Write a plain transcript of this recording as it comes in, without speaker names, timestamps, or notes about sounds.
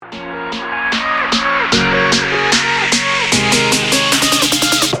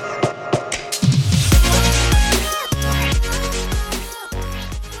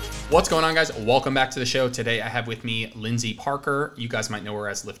What's going on, guys? Welcome back to the show. Today I have with me Lindsay Parker. You guys might know her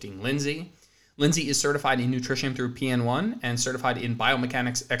as Lifting Lindsay. Lindsay is certified in nutrition through PN1 and certified in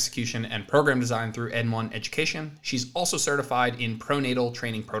biomechanics, execution, and program design through N1 Education. She's also certified in pronatal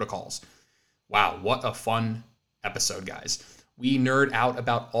training protocols. Wow, what a fun episode, guys. We nerd out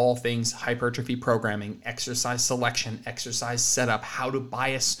about all things hypertrophy programming, exercise selection, exercise setup, how to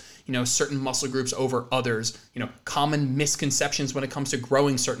bias, certain muscle groups over others, common misconceptions when it comes to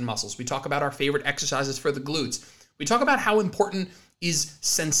growing certain muscles. We talk about our favorite exercises for the glutes. We talk about how important is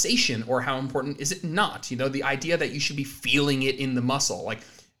sensation or how important is it not? The idea that you should be feeling it in the muscle. Like,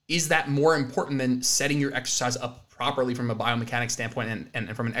 is that more important than setting your exercise up properly from a biomechanics standpoint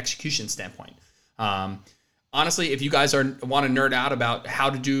and from an execution standpoint? Honestly, if you guys want to nerd out about how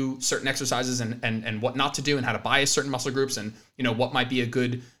to do certain exercises and what not to do and how to bias certain muscle groups and what might be a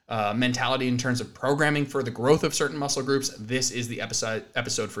good mentality in terms of programming for the growth of certain muscle groups, this is the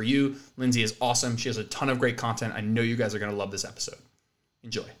episode for you. Lindsay is awesome. She has a ton of great content. I know you guys are going to love this episode.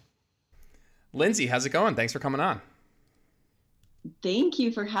 Enjoy. Lindsay, how's it going? Thanks for coming on. Thank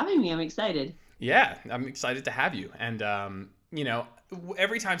you for having me. I'm excited. Yeah, I'm excited to have you. And,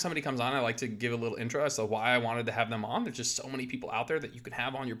 every time somebody comes on, I like to give a little intro as to why I wanted to have them on. There's just so many people out there that you could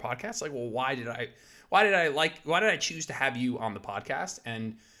have on your podcast. Like, well, why did I choose to have you on the podcast?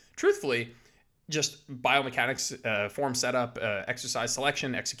 And truthfully, just biomechanics, form setup, exercise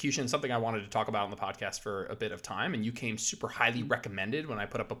selection, execution, something I wanted to talk about on the podcast for a bit of time. And you came super highly recommended when I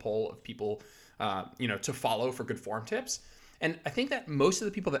put up a poll of people, to follow for good form tips. And I think that most of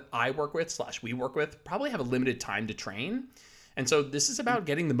the people that I work with / we work with probably have a limited time to train. And so this is about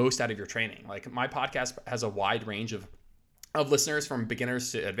getting the most out of your training. Like, my podcast has a wide range of listeners from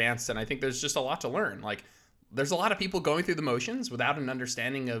beginners to advanced. And I think there's just a lot to learn. Like, there's a lot of people going through the motions without an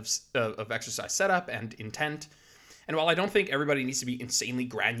understanding of exercise setup and intent. And while I don't think everybody needs to be insanely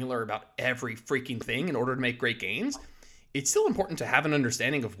granular about every freaking thing in order to make great gains, it's still important to have an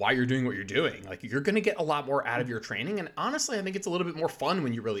understanding of why you're doing what you're doing. Like, you're going to get a lot more out of your training. And honestly, I think it's a little bit more fun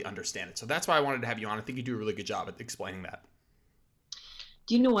when you really understand it. So that's why I wanted to have you on. I think you do a really good job at explaining that.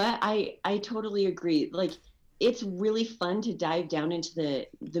 Do you know what? I totally agree. Like, it's really fun to dive down into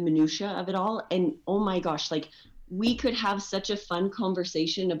the minutia of it all. And oh my gosh, like, we could have such a fun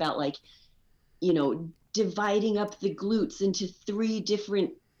conversation about, like, dividing up the glutes into 3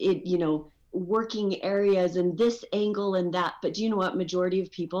 different, working areas and this angle and that. But do you know what? Majority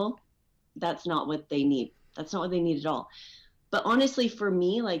of people, that's not what they need. That's not what they need at all. But honestly, for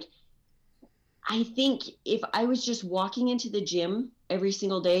me, like, I think if I was just walking into the gym every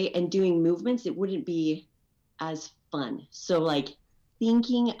single day and doing movements, it wouldn't be as fun. So, like,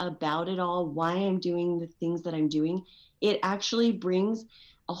 thinking about it all, why I'm doing the things that I'm doing, it actually brings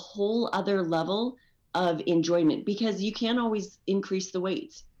a whole other level of enjoyment, because you can't always increase the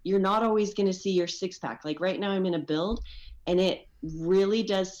weights. You're not always going to see your 6-pack. Like, right now I'm in a build and it really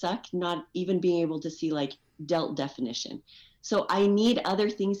does suck not even being able to see, like, delt definition. So I need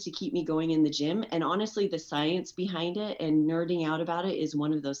other things to keep me going in the gym. And honestly, the science behind it and nerding out about it is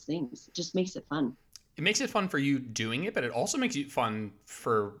one of those things. It just makes it fun. It makes it fun for you doing it, but it also makes it fun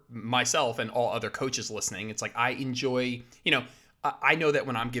for myself and all other coaches listening. It's like, I enjoy, I know that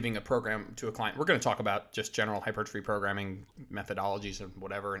when I'm giving a program to a client, we're going to talk about just general hypertrophy programming methodologies and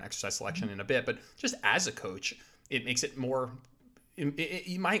whatever, and exercise selection in a bit, but just as a coach, it makes it more...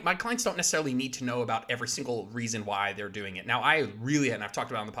 My clients don't necessarily need to know about every single reason why they're doing it. Now, I really, and I've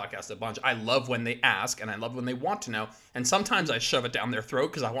talked about it on the podcast a bunch, I love when they ask and I love when they want to know. And sometimes I shove it down their throat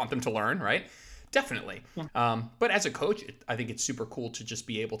because I want them to learn, right? Definitely. Yeah. But as a coach, I think it's super cool to just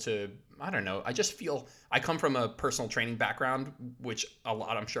be able to, I don't know, I just feel, I come from a personal training background, which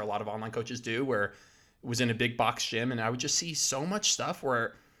I'm sure a lot of online coaches do, where it was in a big box gym and I would just see so much stuff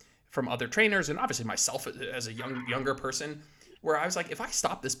where from other trainers and obviously myself as a younger person, where I was like, if I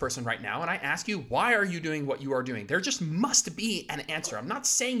stop this person right now and I ask you, why are you doing what you are doing? There just must be an answer. I'm not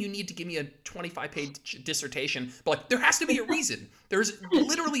saying you need to give me a 25-page dissertation, but, like, there has to be a reason. There's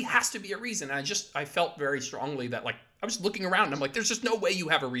literally has to be a reason. And I felt very strongly that, like, I was looking around and I'm like, there's just no way you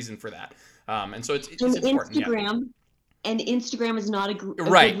have a reason for that. And so it's important. Instagram, and Instagram is not a good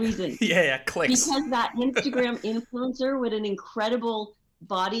reason. Yeah, clicks. Because that Instagram influencer with an incredible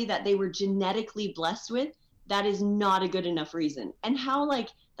body that they were genetically blessed with, that is not a good enough reason. And how, like,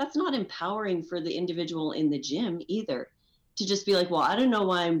 that's not empowering for the individual in the gym either, to just be like, well, I don't know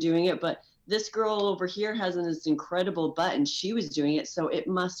why I'm doing it, but this girl over here has this incredible butt and she was doing it, so it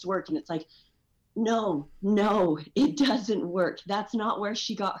must work. And it's like, no, it doesn't work. That's not where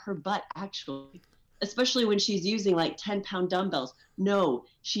she got her butt, actually, especially when she's using like 10-pound dumbbells. No,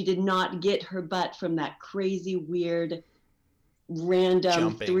 she did not get her butt from that crazy, weird random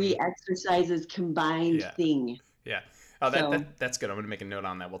Jumping. 3 exercises combined thing. Yeah. Oh, that's good. I'm going to make a note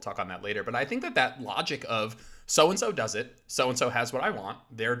on that. We'll talk on that later. But I think that logic of so-and-so does it, so-and-so has what I want,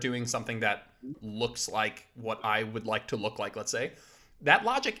 they're doing something that looks like what I would like to look like, let's say, that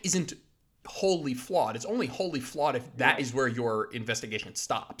logic isn't wholly flawed. It's only wholly flawed if that is where your investigation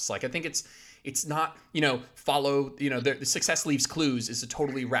stops. Like, I think it's not, follow, the success leaves clues is a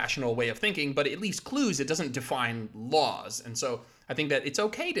totally rational way of thinking, but it leaves clues. It doesn't define laws. And so I think that it's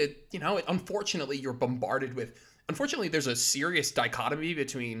okay to, unfortunately, you're bombarded with, unfortunately, there's a serious dichotomy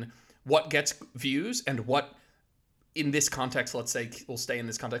between what gets views and what, in this context, let's say we'll stay in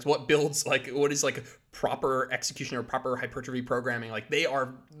this context, what builds, like, what is like proper execution or proper hypertrophy programming. Like, they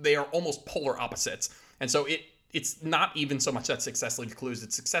are almost polar opposites. And so it's not even so much that success leaves clues.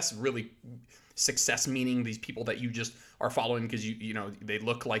 It's success meaning these people that you just are following because they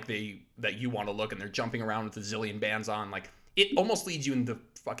look like that you want to look, and they're jumping around with a zillion bands on. Like, it almost leads you in the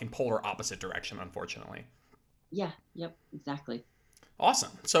fucking polar opposite direction, unfortunately. Yeah. Yep. Exactly.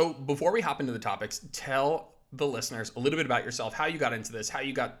 Awesome. So before we hop into the topics, tell the listeners a little bit about yourself, how you got into this, how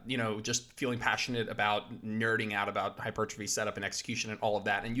you got, just feeling passionate about nerding out about hypertrophy setup and execution and all of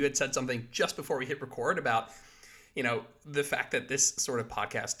that. And you had said something just before we hit record about, the fact that this sort of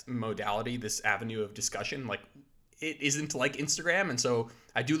podcast modality, this avenue of discussion, like, it isn't like Instagram. And so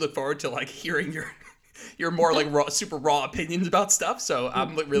I do look forward to like hearing your more like super raw opinions about stuff. So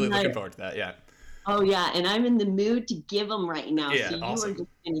I'm really looking forward to that. Yeah. Oh yeah, and I'm in the mood to give them right now. Yeah, so you awesome. are just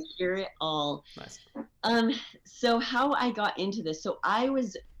going to hear it all. Nice. So how I got into this. So I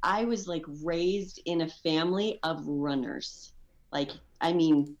was like raised in a family of runners. Like, I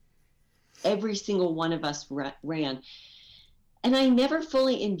mean, every single one of us ran. And I never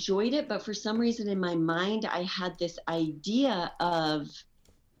fully enjoyed it, but for some reason in my mind, I had this idea of,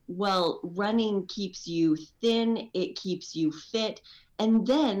 well, running keeps you thin, it keeps you fit. And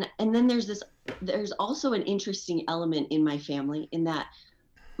then there's also an interesting element in my family in that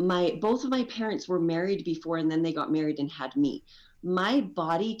both of my parents were married before, and then they got married and had me. My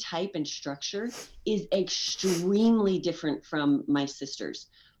body type and structure is extremely different from my sister's.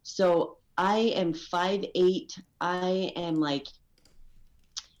 So I am 5'8". I am like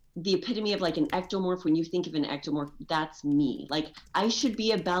the epitome of like an ectomorph. When you think of an ectomorph, that's me. Like, I should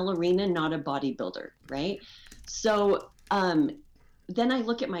be a ballerina, not a bodybuilder, right? So then I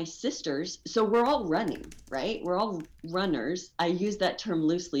look at my sisters. So we're all running, right? We're all runners. I use that term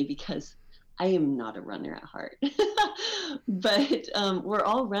loosely because I am not a runner at heart. But we're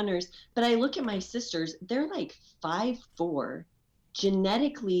all runners. But I look at my sisters, they're like 5'4",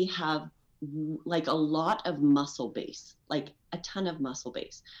 genetically have like a lot of muscle base, like a ton of muscle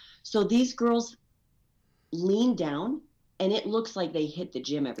base. So these girls lean down and it looks like they hit the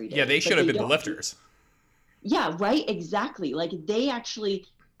gym every day. Yeah, they should have been the lifters. Yeah, right. Exactly. Like, they actually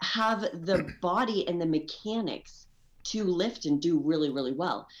have the body and the mechanics to lift and do really, really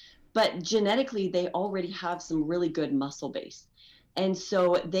well. But genetically, they already have some really good muscle base. And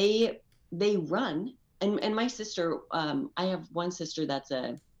so they run. And my sister, I have one sister that's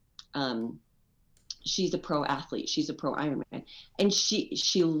she's a pro athlete. She's a pro Ironman. And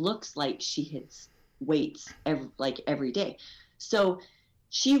she looks like she hits weights every day. So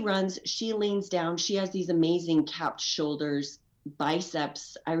she runs, she leans down, she has these amazing capped shoulders,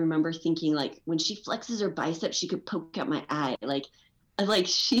 biceps. I remember thinking, like, when she flexes her biceps, she could poke out my eye. Like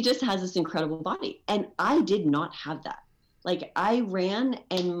she just has this incredible body. And I did not have that. Like, I ran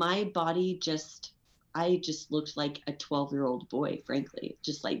and my body I just looked like a 12-year-old boy, frankly,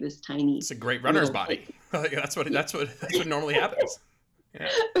 just like this tiny. It's a great runner's body. That's what normally happens. Yeah.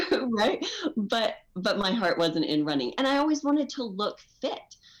 Right. But my heart wasn't in running, and I always wanted to look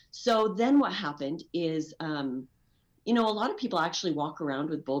fit. So then what happened is, a lot of people actually walk around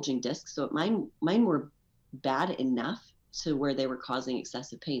with bulging discs. So mine were bad enough to where they were causing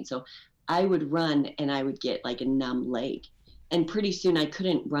excessive pain. So I would run and I would get like a numb leg, and pretty soon I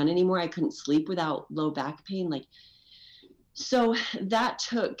couldn't run anymore. I couldn't sleep without low back pain. So that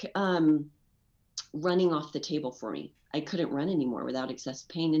took running off the table for me. I couldn't run anymore without excessive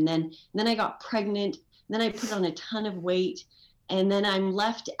pain. And then I got pregnant. Then I put on a ton of weight. And then I'm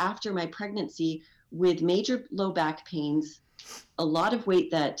left after my pregnancy with major low back pains, a lot of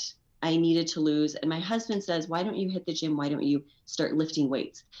weight that I needed to lose. And my husband says, why don't you hit the gym? Why don't you start lifting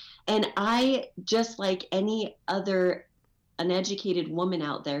weights? And I, just like any other uneducated woman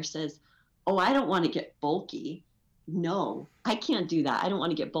out there, says, oh, I don't want to get bulky. No, I can't do that. I don't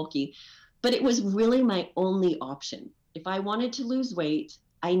want to get bulky. But it was really my only option. If I wanted to lose weight,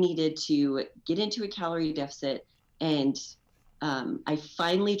 I needed to get into a calorie deficit and I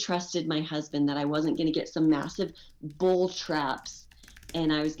finally trusted my husband that I wasn't going to get some massive bull traps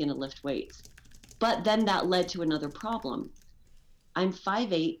and I was going to lift weights. But then that led to another problem. I'm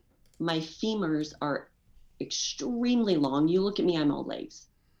 5'8". My femurs are extremely long. You look at me, I'm all legs.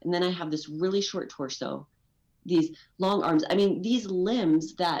 And then I have this really short torso, these long arms. I mean, these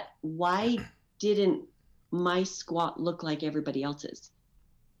limbs that, why didn't my squat look like everybody else's?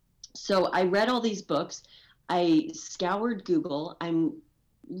 So I read all these books. I scoured Google. I'm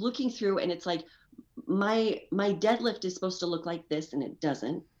looking through and it's like my deadlift is supposed to look like this and it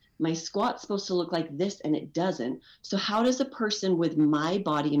doesn't. My squat's supposed to look like this and it doesn't. So how does a person with my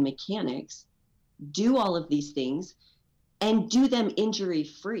body and mechanics do all of these things and do them injury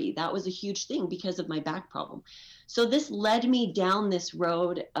free? That was a huge thing because of my back problem. So this led me down this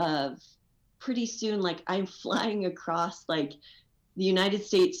road of, pretty soon, like, I'm flying across like the United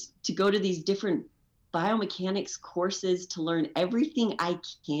States to go to these different biomechanics courses to learn everything I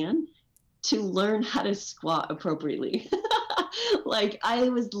can to learn how to squat appropriately. Like, I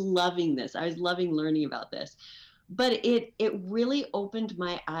was loving this. I was loving learning about this. But it really opened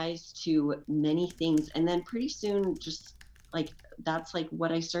my eyes to many things. And then pretty soon, just like, that's like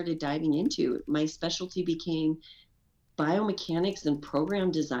what I started diving into. My specialty became biomechanics and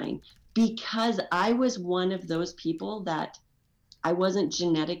program design, because I was one of those people that I wasn't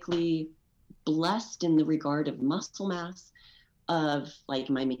genetically blessed in the regard of muscle mass, of like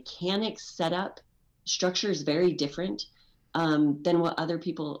my mechanics setup. Structure is very different than what other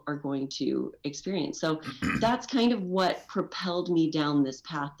people are going to experience. So that's kind of what propelled me down this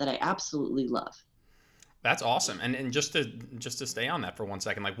path that I absolutely love. That's awesome. And just to stay on that for 1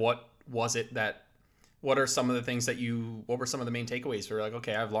 second, like what was it that what are some of the things that what were some of the main takeaways for like,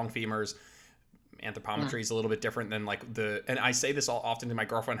 okay, I have long femurs, Yeah. anthropometry is a little bit different than like and I say this all often to my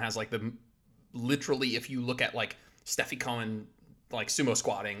girlfriend, has like literally, if you look at like Steffi Cohen, like sumo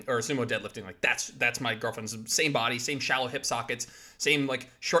squatting or sumo deadlifting, like that's my girlfriend's same body, same shallow hip sockets, same like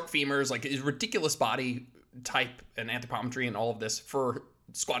short femurs, like is ridiculous body type and anthropometry and all of this for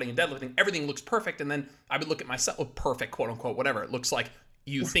squatting and deadlifting. Everything looks perfect. And then I would look at myself with perfect, quote unquote, whatever it looks like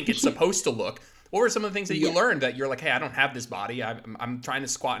you think it's supposed to look. What were some of the things that you Yeah. learned that you're like, hey, I don't have this body. I'm trying to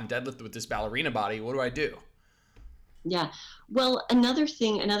squat and deadlift with this ballerina body. What do I do? Yeah. Well, another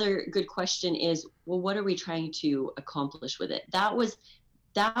good question is, well, what are we trying to accomplish with it? That was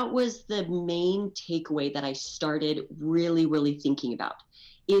the main takeaway that I started really, really thinking about.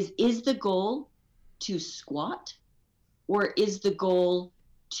 Is the goal to squat, or is the goal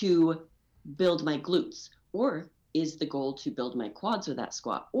to build my glutes, or is the goal to build my quads with that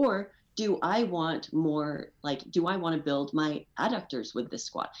squat, or do I want more, like, do I want to build my adductors with this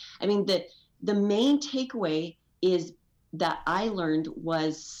squat? I mean, the main takeaway is that I learned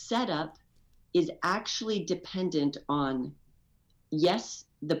was setup is actually dependent on, yes,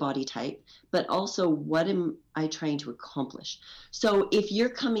 the body type, but also what am I trying to accomplish? So if you're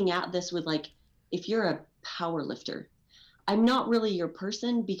coming at this with, like, if you're a power lifter, I'm not really your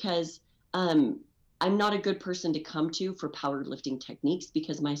person, because um, I'm not a good person to come to for powerlifting techniques,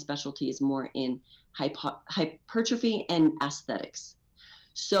 because my specialty is more in hypertrophy and aesthetics.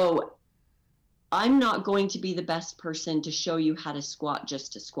 So I'm not going to be the best person to show you how to squat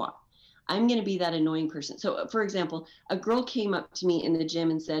just to squat. I'm going to be that annoying person. So, for example, a girl came up to me in the gym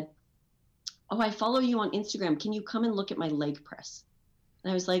and said, "Oh, I follow you on Instagram. Can you come and look at my leg press?"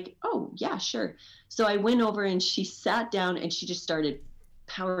 And I was like, "Oh, yeah, sure." So I went over and she sat down and she just started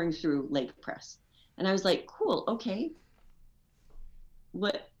powering through leg press. And I was like, "Cool, okay.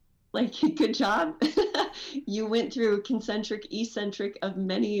 What, like, good job." You went through concentric, eccentric of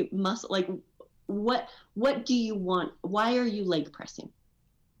many muscle. Like, what do you want? Why are you leg pressing?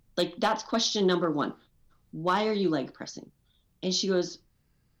 Like, that's question number one. Why are you leg pressing? And she goes,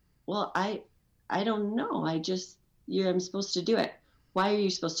 "Well, I don't know. I'm supposed to do it." "Why are you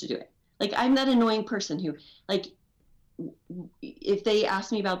supposed to do it?" Like, I'm that annoying person who, like, if they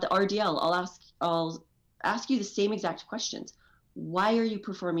ask me about the RDL, I'll ask you the same exact questions. Why are you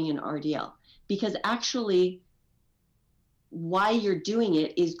performing an RDL? Because actually, why you're doing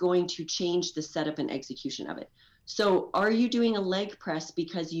it is going to change the setup and execution of it. So are you doing a leg press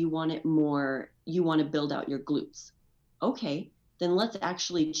because you want to build out your glutes? Okay, then let's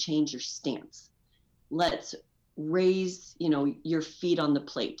actually change your stance. Let's raise, your feet on the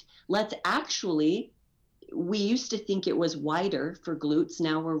plate. We used to think it was wider for glutes.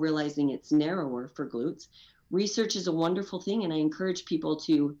 Now we're realizing it's narrower for glutes. Research is a wonderful thing, and I encourage people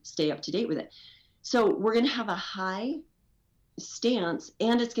to stay up to date with it. So we're going to have a high stance,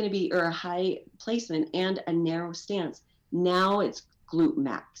 and it's going to be, or a high placement and a narrow stance. Now it's glute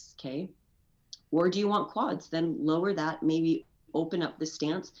max. Okay. Or do you want quads? Then lower that, maybe open up the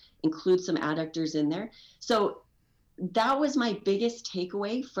stance, include some adductors in there. So that was my biggest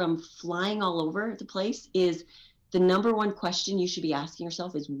takeaway from flying all over the place. Is the number one question you should be asking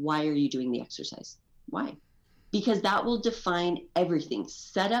yourself is, why are you doing the exercise? Why? Because that will define everything: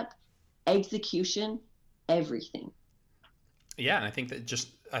 setup, execution, everything. Yeah, and I think that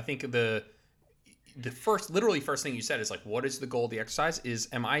I think the first thing you said is like, what is the goal of the exercise? Is,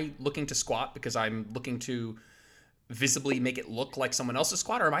 am I looking to squat because I'm looking to visibly make it look like someone else's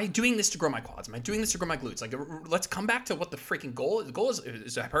squat, or am I doing this to grow my quads? Am I doing this to grow my glutes? Like, let's come back to what the freaking goal is. The goal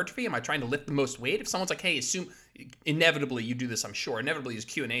is hypertrophy. Am I trying to lift the most weight? If someone's like, hey, inevitably you do this, I'm sure. Inevitably, as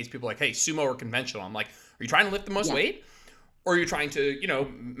Q&As, people are like, hey, sumo or conventional? I'm like, are you trying to lift the most weight? Or are you trying to,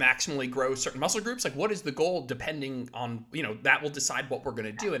 maximally grow certain muscle groups? Like, what is the goal? Depending on, that will decide what we're going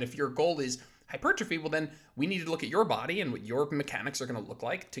to do. And if your goal is hypertrophy, well, then we need to look at your body and what your mechanics are going to look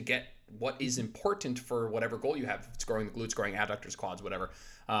like to get what is important for whatever goal you have. If it's growing the glutes, growing adductors, quads, whatever,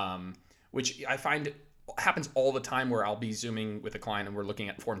 which I find happens all the time, where I'll be Zooming with a client and we're looking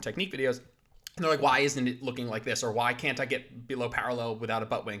at form technique videos. And they're like, why isn't it looking like this? Or why can't I get below parallel without a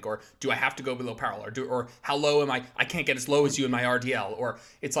butt wink? Or do I have to go below parallel? Or how low am I? I can't get as low as you in my RDL. Or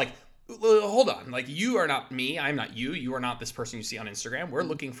it's like, hold on. Like, you are not me. I'm not you. You are not this person you see on Instagram. We're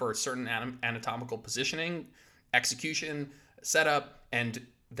looking for a certain anatomical positioning, execution, setup, and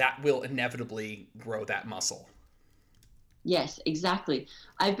that will inevitably grow that muscle. Yes, exactly.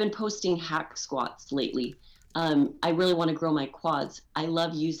 I've been posting hack squats lately. I really want to grow my quads. I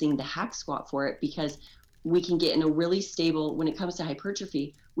love using the hack squat for it because we can get in a really stable, when it comes to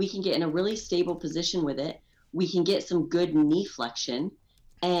hypertrophy, we can get in a really stable position with it. We can get some good knee flexion,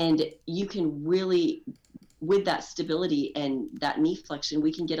 and you can really, with that stability and that knee flexion,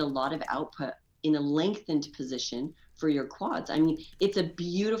 we can get a lot of output in a lengthened position for your quads. I mean, it's a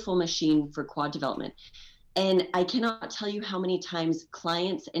beautiful machine for quad development. And I cannot tell you how many times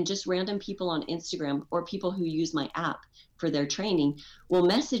clients and just random people on Instagram or people who use my app for their training will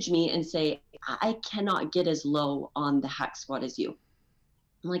message me and say, I cannot get as low on the hack squat as you.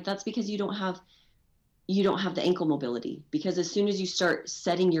 I'm like, that's because you don't have the ankle mobility. Because as soon as you start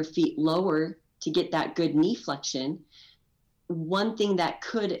setting your feet lower to get that good knee flexion, one thing that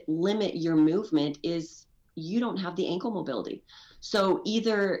could limit your movement is you don't have the ankle mobility. So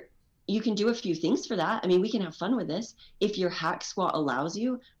either you can do a few things for that. I mean, we can have fun with this. If your hack squat allows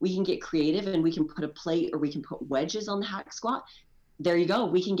you, we can get creative and we can put a plate or we can put wedges on the hack squat. There you go.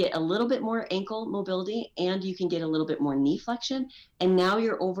 We can get a little bit more ankle mobility and you can get a little bit more knee flexion. And now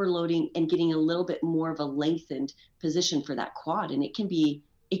you're overloading and getting a little bit more of a lengthened position for that quad. And it can be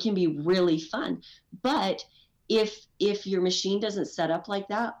really fun. But if your machine doesn't set up like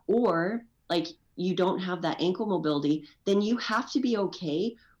that, or like you don't have that ankle mobility, then you have to be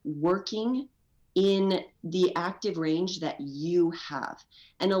okay working in the active range that you have.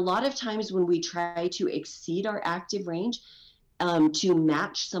 And a lot of times when we try to exceed our active range to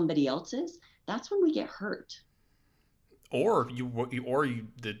match somebody else's, that's when we get hurt. Or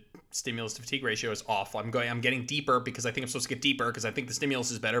the stimulus to fatigue ratio is off. I'm getting deeper because I think I'm supposed to get deeper because I think the stimulus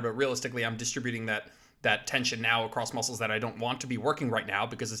is better, but realistically I'm distributing that tension now across muscles that I don't want to be working right now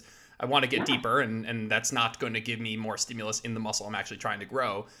because I want to get deeper, and that's not going to give me more stimulus in the muscle I'm actually trying to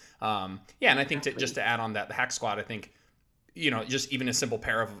grow. And I think just to add on that, the hack squat, I think, just even a simple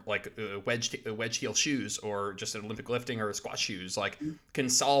pair of like wedge heel shoes or just an Olympic lifting or squat shoes, like can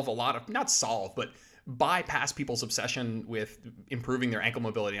solve a lot of, not solve, but bypass people's obsession with improving their ankle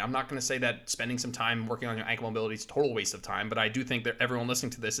mobility. I'm not going to say that spending some time working on your ankle mobility is a total waste of time, but I do think that everyone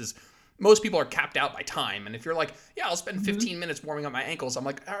listening to this is, most people are capped out by time. And if you're like, yeah, I'll spend 15 minutes warming up my ankles, I'm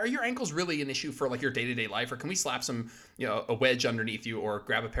like, are your ankles really an issue for like your day-to-day life? Or can we slap some, a wedge underneath you or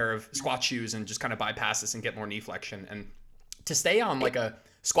grab a pair of squat shoes and just kind of bypass this and get more knee flexion? And to stay on like a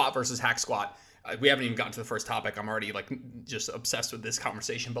squat versus hack squat, we haven't even gotten to the first topic. I'm already like just obsessed with this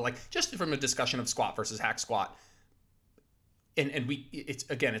conversation, but like just from a discussion of squat versus hack squat. And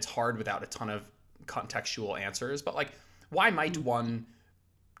it's hard without a ton of contextual answers, but like, why might one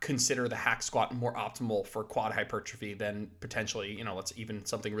consider the hack squat more optimal for quad hypertrophy than potentially, let's even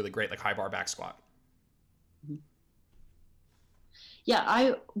something really great like high bar back squat?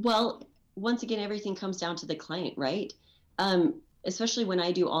 Yeah, well, once again, everything comes down to the client, right? Especially when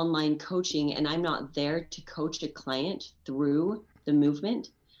I do online coaching and I'm not there to coach a client through the movement.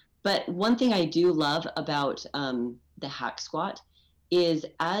 But one thing I do love about the hack squat is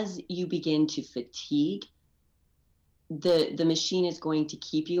as you begin to fatigue, the machine is going to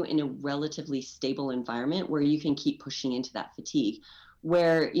keep you in a relatively stable environment where you can keep pushing into that fatigue.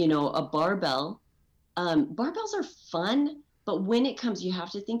 Where, a barbells are fun, but when it comes, you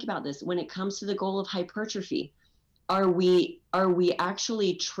have to think about this, when it comes to the goal of hypertrophy, Are we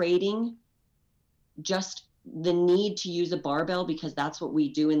actually trading just the need to use a barbell because that's what we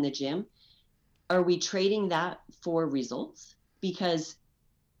do in the gym? Are we trading that for results? Because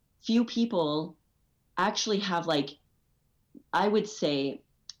few people actually have, like, I would say,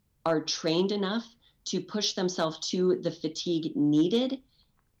 are trained enough to push themselves to the fatigue needed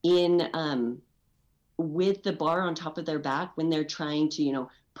in with the bar on top of their back when they're trying to,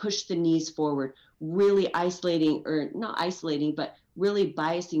 push the knees forward, really isolating, or not isolating, but really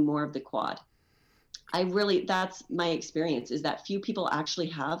biasing more of the quad. That's my experience, is that few people actually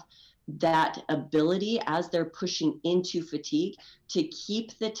have that ability as they're pushing into fatigue to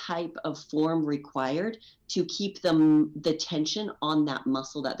keep the type of form required to keep the tension on that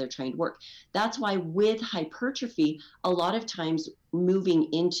muscle that they're trying to work. That's why with hypertrophy, a lot of times moving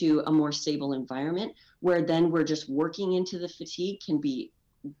into a more stable environment where then we're just working into the fatigue can be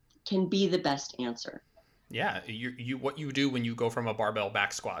the best answer. Yeah, you what you do when you go from a barbell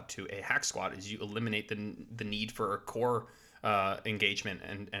back squat to a hack squat is you eliminate the need for a core engagement,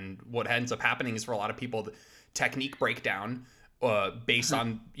 and what ends up happening is, for a lot of people, the technique breakdown based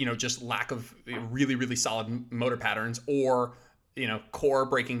on just lack of really solid motor patterns, or core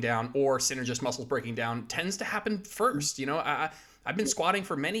breaking down, or synergist muscles breaking down, tends to happen first. I've been squatting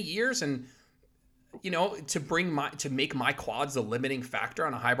for many years, and to make my quads the limiting factor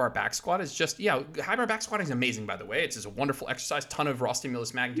on a high bar back squat is just, high bar back squatting is amazing, by the way. It's just a wonderful exercise, ton of raw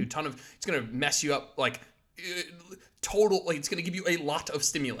stimulus magnitude, it's going to mess you up, like total, like it's going to give you a lot of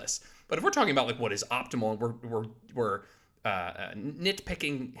stimulus. But if we're talking about like what is optimal, and we're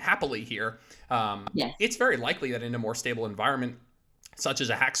nitpicking happily here, Yes. it's very likely that in a more stable environment, such as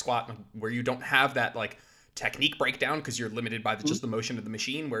a hack squat, where you don't have that like technique breakdown because you're limited by just the motion of the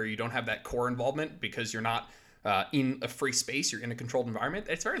machine, where you don't have that core involvement because you're not in a free space, you're in a controlled environment,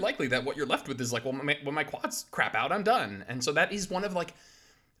 it's very likely that what you're left with is like, well, when my quads crap out, I'm done. And so that is one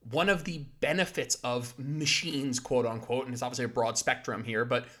of the benefits of machines, quote unquote, and it's obviously a broad spectrum here,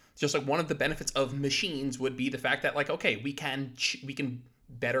 but just like one of the benefits of machines would be the fact that, like, okay, we can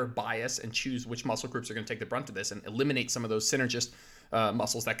better bias and choose which muscle groups are going to take the brunt of this, and eliminate some of those synergist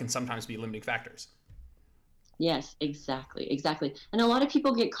muscles that can sometimes be limiting factors. Yes, exactly. And a lot of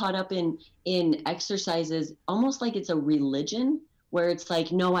people get caught up in exercises almost like it's a religion, where it's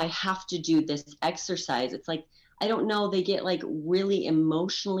like, no, I have to do this exercise. It's like, I don't know, they get like really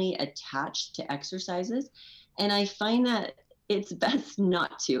emotionally attached to exercises. And I find that it's best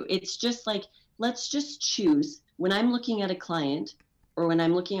not to. It's just like, let's just choose. When I'm looking at a client, or when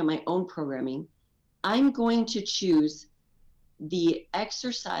I'm looking at my own programming, I'm going to choose the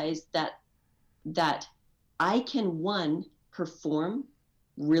exercise that I can, one, perform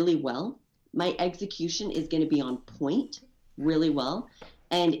really well. My execution is going to be on point really well.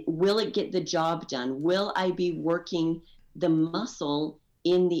 And will it get the job done? Will I be working the muscle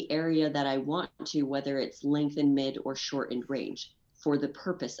in the area that I want to, whether it's length and mid or short and range, for the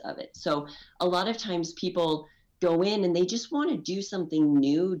purpose of it? So a lot of times people go in and they just want to do something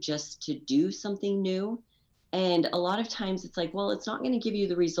new just to do something new. And a lot of times it's like, well, it's not going to give you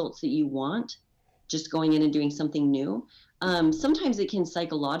the results that you want just going in and doing something new. Sometimes it can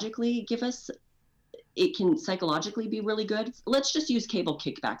psychologically be really good. Let's just use cable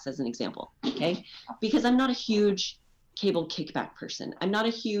kickbacks as an example, okay? Because I'm not a huge cable kickback person. I'm not a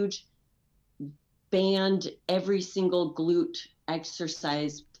huge band every single glute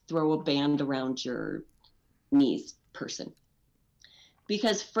exercise, throw a band around your knees person.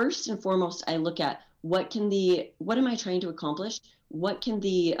 Because first and foremost, I look at what am I trying to accomplish? What can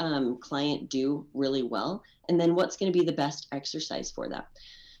the client do really well? And then what's going to be the best exercise for that?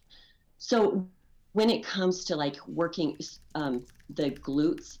 So when it comes to like working the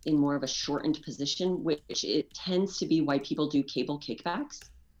glutes in more of a shortened position, which it tends to be why people do cable kickbacks,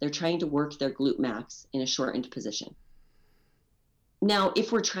 they're trying to work their glute max in a shortened position. Now,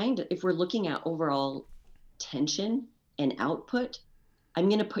 if we're looking at overall tension and output, I'm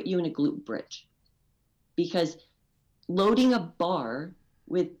going to put you in a glute bridge, because loading a bar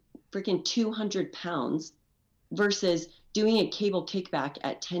with freaking 200 pounds versus doing a cable kickback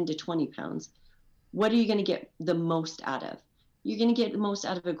at 10 to 20 pounds, what are you going to get the most out of? You're going to get the most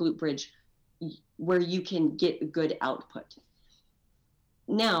out of a glute bridge where you can get good output.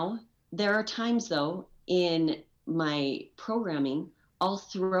 Now, there are times though in my programming, I'll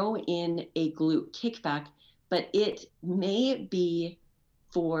throw in a glute kickback, but it may be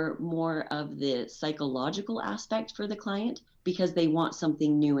for more of the psychological aspect for the client, because they want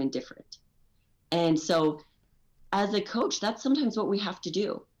something new and different. And so as a coach, that's sometimes what we have to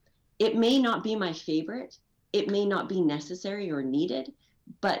do. It may not be my favorite, it may not be necessary or needed,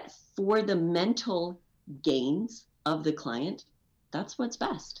 but for the mental gains of the client, that's what's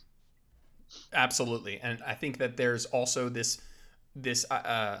best. Absolutely. And I think that there's also this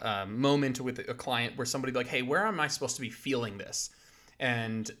moment with a client where somebody like, hey, where am I supposed to be feeling this?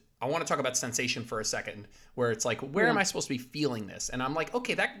 And I want to talk about sensation for a second, where it's like, where am Yeah. I supposed to be feeling this? And I'm like,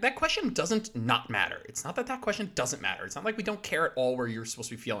 okay, that question doesn't not matter. It's not that that question doesn't matter. It's not like we don't care at all where you're supposed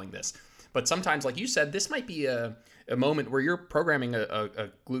to be feeling this. But sometimes, like you said, this might be a moment where you're programming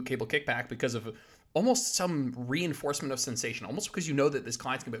a glute cable kickback because of almost some reinforcement of sensation, almost because you know that this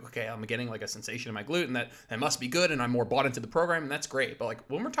client's gonna be like, okay, I'm getting like a sensation in my glute, and that must be good, and I'm more bought into the program, and that's great. But like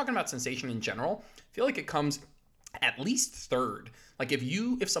when we're talking about sensation in general, I feel like it comes at least third. Like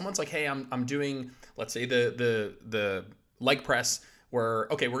if someone's like, hey, I'm doing, let's say the leg press, where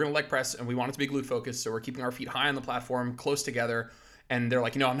okay, we're gonna leg press and we want it to be glute focused, so we're keeping our feet high on the platform, close together, and they're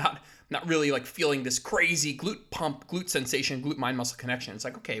like, I'm not really like feeling this crazy glute pump, glute sensation, glute mind muscle connection. It's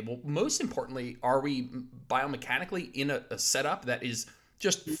like, okay, well, most importantly, are we biomechanically in a setup that is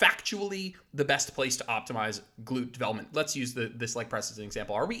just factually the best place to optimize glute development? Let's use this leg press as an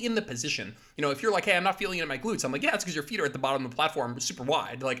example. Are we in the position? If you're like, hey, I'm not feeling it in my glutes, I'm like, yeah, it's because your feet are at the bottom of the platform, super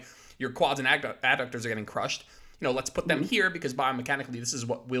wide. Like your quads and adductors are getting crushed. Let's put them here because biomechanically, this is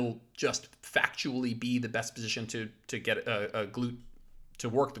what will just factually be the best position to get a glute to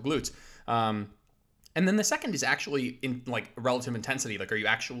work the glutes. And then the second is actually in like relative intensity. Like, are you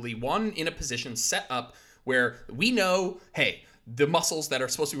actually one in a position set up where we know, hey, the muscles that are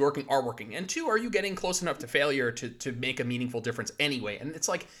supposed to be working are working, and two, are you getting close enough to failure to make a meaningful difference anyway? And it's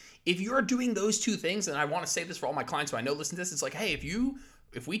like, if you're doing those two things, and I want to say this for all my clients who I know listen to this, it's like, hey,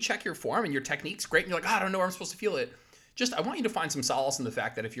 if we check your form and your technique's great, and you're like, I don't know where I'm supposed to feel it, just I want you to find some solace in the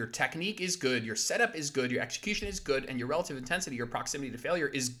fact that if your technique is good, your setup is good, your execution is good, and your relative intensity, your proximity to failure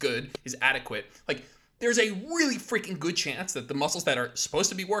is good, is adequate, like there's a really freaking good chance that the muscles that are supposed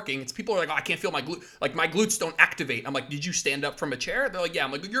to be working, it's people are like, oh, I can't feel my glute, like my glutes don't activate. I'm like, did you stand up from a chair? They're like, yeah.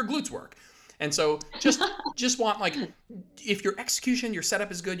 I'm like, your glutes work. And so just want, like, if your execution, your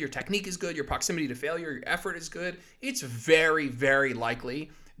setup is good, your technique is good, your proximity to failure, your effort is good, it's very, very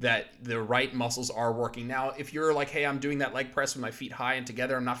likely that the right muscles are working. Now, if you're like, hey, I'm doing that leg press with my feet high and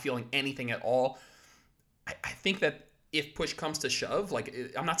together, I'm not feeling anything at all, I think that if push comes to shove, like,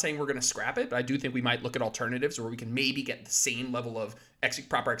 I'm not saying we're going to scrap it, but I do think we might look at alternatives where we can maybe get the same level of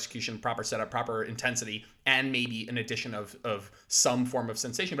proper execution, proper setup, proper intensity, and maybe an addition of some form of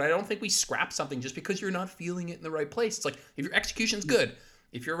sensation. But I don't think we scrap something just because you're not feeling it in the right place. It's like, if your execution's good,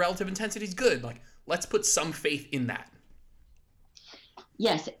 if your relative intensity is good, like, let's put some faith in that.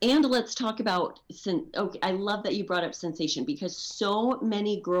 Yes, and let's talk about okay, I love that you brought up sensation because so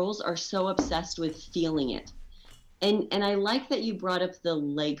many girls are so obsessed with feeling it. And I like that you brought up the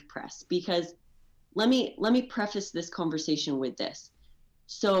leg press because let me preface this conversation with this.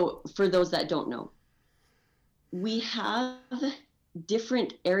 So for those that don't know, we have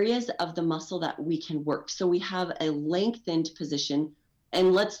different areas of the muscle that we can work. So we have a lengthened position,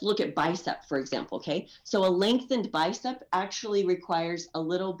 and let's look at bicep, for example. Okay. So a lengthened bicep actually requires a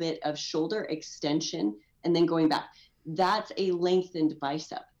little bit of shoulder extension and then going back. That's a lengthened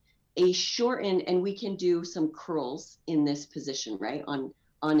bicep. A shortened, and we can do some curls in this position, right? On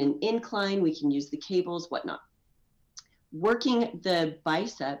an incline, we can use the cables, whatnot. Working the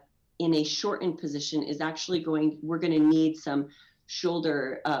bicep in a shortened position is actually we're going to need some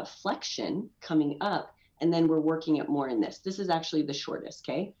shoulder flexion coming up, and then we're working it more in this. This is actually the shortest,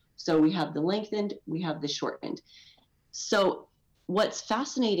 okay? So we have the lengthened, we have the shortened. So what's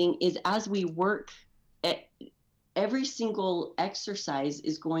fascinating is as we work, every single exercise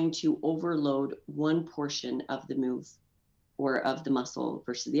is going to overload one portion of the move or of the muscle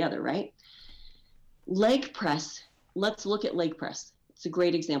versus the other, right? Leg press, let's look at leg press. It's a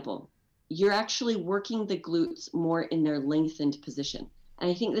great example. You're actually working the glutes more in their lengthened position. And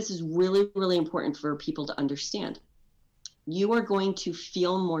I think this is really, really important for people to understand. You are going to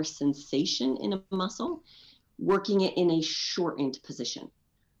feel more sensation in a muscle working it in a shortened position,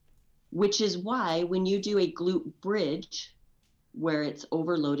 which is why when you do a glute bridge where it's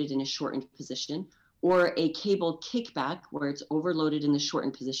overloaded in a shortened position, or a cable kickback where it's overloaded in the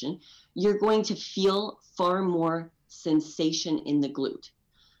shortened position, you're going to feel far more sensation in the glute.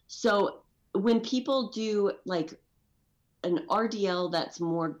 So when people do like an RDL that's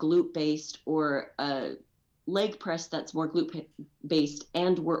more glute based or a leg press that's more glute based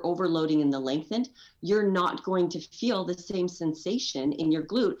and we're overloading in the lengthened, you're not going to feel the same sensation in your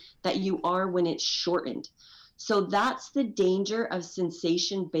glute that you are when it's shortened. So that's the danger of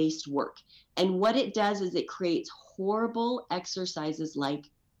sensation based work. And what it does is it creates horrible exercises like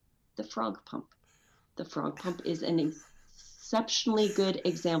the frog pump. The frog pump is an exceptionally good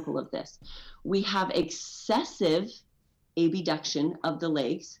example of this. We have excessive abduction of the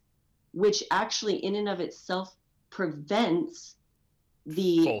legs, which actually in and of itself prevents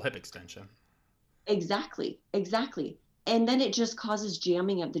the full hip extension. Exactly. And then it just causes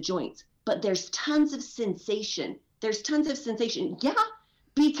jamming of the joints. But there's tons of sensation. Yeah,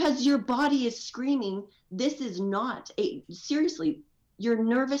 because your body is screaming, this is not seriously, your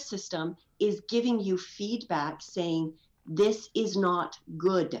nervous system is giving you feedback saying, this is not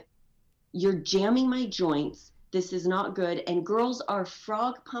good. You're jamming my joints. This is not good. And girls are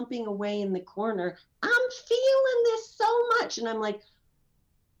frog pumping away in the corner. I'm feeling this so much. And I'm like,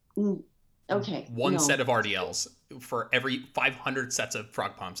 okay. One set of RDLs for every 500 sets of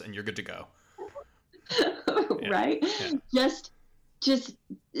frog pumps, and you're good to go. Right? Yeah. Just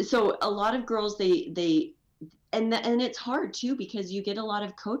so a lot of girls, they and it's hard too, because you get a lot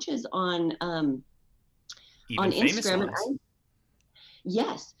of coaches on Instagram.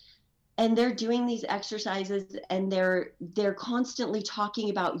 Yes. And they're doing these exercises, and they're constantly talking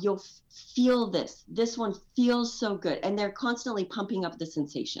about, you'll feel this one feels so good, and they're constantly pumping up the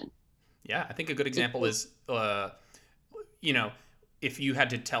sensation. Yeah, I think a good example is, if you had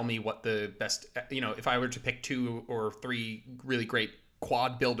to tell me what the best, if I were to pick 2 or 3 really great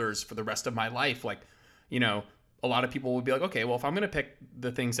quad builders for the rest of my life, like, a lot of people would be like, okay, well, if I'm going to pick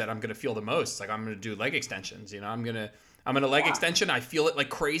the things that I'm going to feel the most, like I'm going to do leg extensions, I'm going to leg extension. I feel it like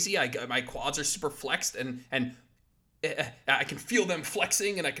crazy. My quads are super flexed, and I can feel them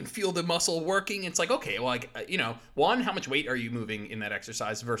flexing, and I can feel the muscle working. It's like, okay, well, one, how much weight are you moving in that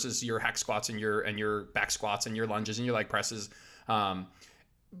exercise versus your hack squats and your back squats and your lunges and your leg presses.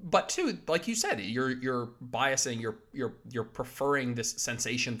 But 2, like you said, you're biasing, you're preferring this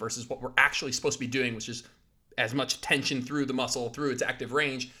sensation versus what we're actually supposed to be doing, which is as much tension through the muscle, through its active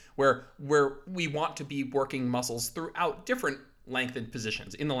range, where we want to be working muscles throughout different lengthened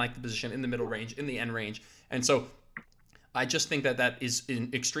positions, in the lengthened position, in the middle range, in the end range. And so I just think that is an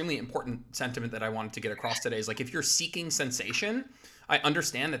extremely important sentiment that I wanted to get across today, is like, if you're seeking sensation, I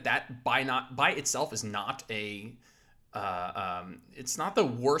understand that by itself is not it's not the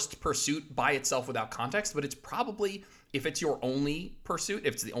worst pursuit by itself without context, but it's probably, if it's your only pursuit,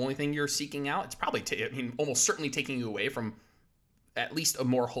 if it's the only thing you're seeking out, it's probably almost certainly taking you away from at least a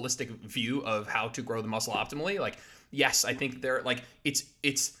more holistic view of how to grow the muscle optimally. Like, yes, I think there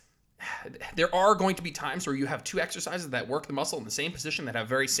are going to be times where you have 2 exercises that work the muscle in the same position, that have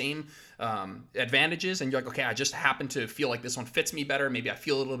very same advantages, and you're like, okay, I just happen to feel like this one fits me better. Maybe I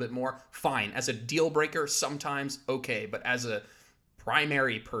feel a little bit more. Fine. As a deal breaker, sometimes okay, but as a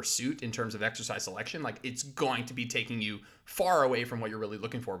primary pursuit in terms of exercise selection, like, it's going to be taking you far away from what you're really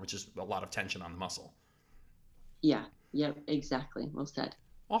looking for, which is a lot of tension on the muscle. Yeah. Yep. Exactly. Well said.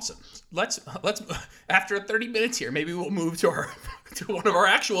 Awesome. Let's after 30 minutes here, maybe we'll move to one of our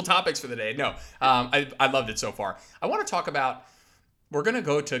actual topics for the day. No, I loved it so far. I want to talk about, we're going to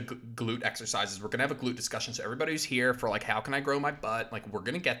go to glute exercises. We're going to have a glute discussion. So everybody who's here for like, how can I grow my butt? Like, we're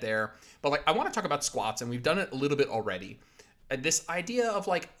going to get there. But like, I want to talk about squats, and we've done it a little bit already. This idea of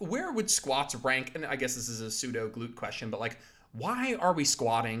like, where would squats rank? And I guess this is a pseudo glute question, but like, why are we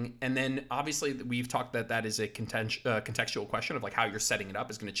squatting? And then obviously we've talked that is a contextual question of like, how you're setting it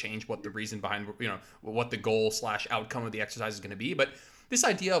up is going to change what the reason behind, what the goal / outcome of the exercise is going to be. But this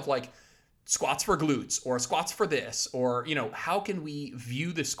idea of like squats for glutes or squats for this, or, how can we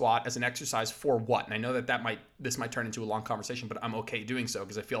view the squat as an exercise for what? And I know this might turn into a long conversation, but I'm okay doing so,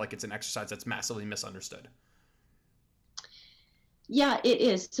 because I feel like it's an exercise that's massively misunderstood. Yeah, it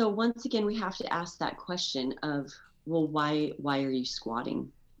is. So once again, we have to ask that question of, well, why are you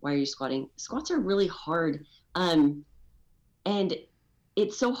squatting? Why are you squatting? Squats are really hard. And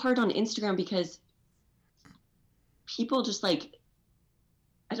it's so hard on Instagram because people just like,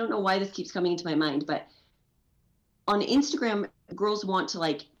 I don't know why this keeps coming into my mind, but on Instagram, girls want to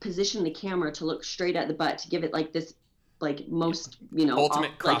like position the camera to look straight at the butt, to give it like this, like most,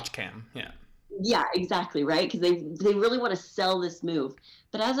 ultimate crotch cam. Yeah. Yeah, exactly. Right. Because they really want to sell this move.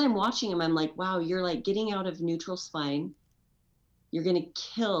 But as I'm watching them, I'm like, wow, you're like getting out of neutral spine. You're going to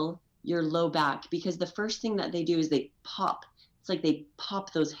kill your low back, because the first thing that they do is they pop. It's like they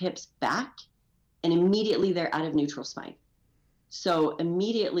pop those hips back, and immediately they're out of neutral spine. So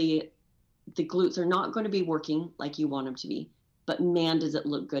immediately the glutes are not going to be working like you want them to be. But man, does it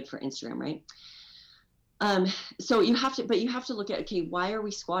look good for Instagram, right? So you have to look at, okay, why are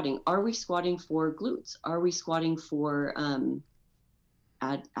we squatting? Are we squatting for glutes? Are we squatting for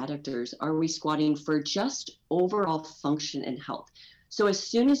adductors? Are we squatting for just overall function and health? So as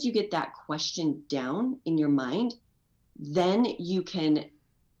soon as you get that question down in your mind, then you can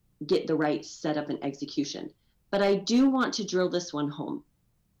get the right setup and execution. But I do want to drill this one home.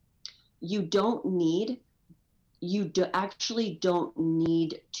 Actually don't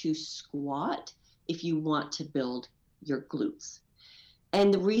need to squat if you want to build your glutes.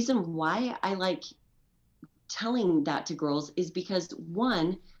 And the reason why I like telling that to girls is because,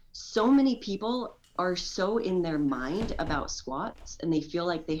 one, so many people are so in their mind about squats and they feel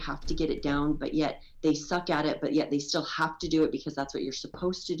like they have to get it down, but yet they suck at it, but yet they still have to do it because that's what you're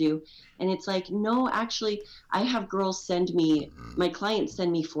supposed to do. And it's like, no, actually, I have girls my clients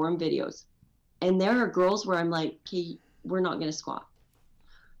send me form videos. And there are girls where I'm like, okay, we're not going to squat.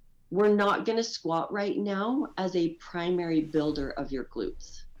 We're not going to squat right now as a primary builder of your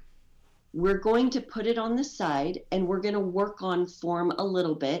glutes. We're going to put it on the side and we're going to work on form a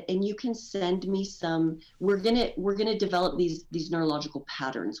little bit, and you can send me some. We're going to develop these neurological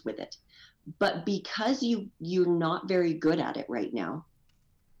patterns with it. But because you're not very good at it right now,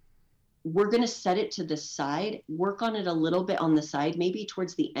 we're going to set it to the side, work on it a little bit on the side, maybe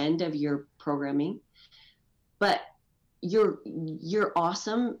towards the end of your programming. But you're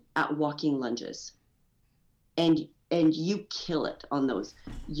awesome at walking lunges. And you kill it on those.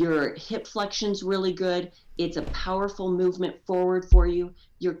 Your hip flexion's really good. It's a powerful movement forward for you.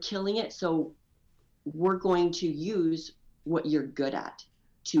 You're killing it. So we're going to use what you're good at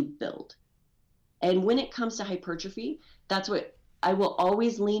to build. And when it comes to hypertrophy, that's what I will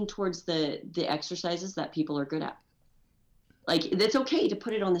always lean towards the exercises that people are good at. Like, it's okay to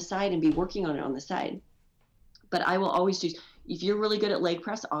put it on the side and be working on it on the side. But I will always do, if you're really good at leg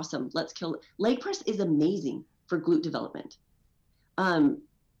press, awesome. Let's kill it. Leg press is amazing for glute development.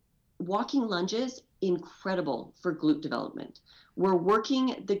 Walking lunges, incredible for glute development. We're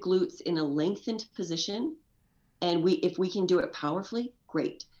working the glutes in a lengthened position, and if we can do it powerfully,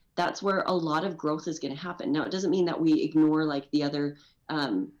 great. That's where a lot of growth is going to happen. Now, it doesn't mean that we ignore like the other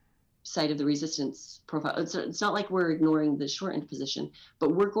side of the resistance profile. It's not like we're ignoring the shortened position,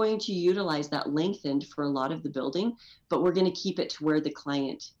 but we're going to utilize that lengthened for a lot of the building, but we're going to keep it to where the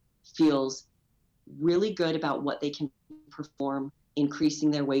client feels really good about what they can perform,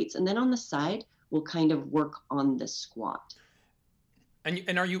 increasing their weights. And then on the side, we'll kind of work on the squat.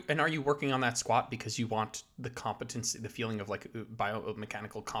 And are you working on that squat because you want the competency, the feeling of like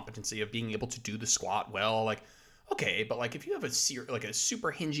biomechanical competency of being able to do the squat well? Like, okay, but like if you have a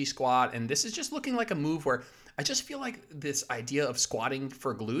super hingy squat, and this is just looking like a move where I just feel like this idea of squatting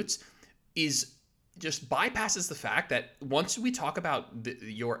for glutes is just bypasses the fact that once we talk about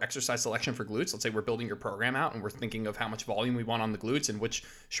your exercise selection for glutes, let's say we're building your program out and we're thinking of how much volume we want on the glutes and which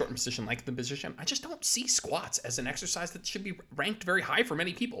shortened position, lengthened position, I just don't see squats as an exercise that should be ranked very high for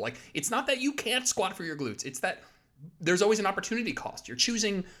many people. Like, it's not that you can't squat for your glutes. It's that there's always an opportunity cost. You're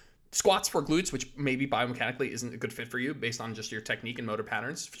choosing squats for glutes, which maybe biomechanically isn't a good fit for you based on just your technique and motor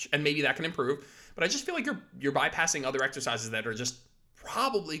patterns, and maybe that can improve. But I just feel like you're bypassing other exercises that are just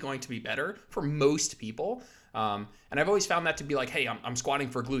probably going to be better for most people. And I've always found that to be like, hey, I'm squatting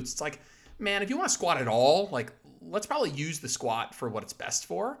for glutes. It's like, man, if you want to squat at all, like, let's probably use the squat for what it's best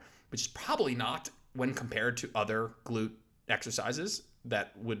for, which is probably not when compared to other glute exercises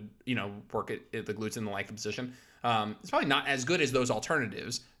that would, work at the glutes in the lengthened position. It's probably not as good as those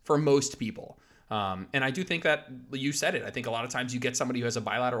alternatives for most people. And I do think that you said it. I think a lot of times you get somebody who has a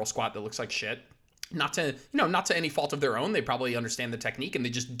bilateral squat that looks like shit. Not to any fault of their own. They probably understand the technique and they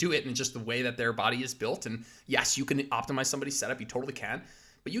just do it in just the way that their body is built. And yes, you can optimize somebody's setup. You totally can.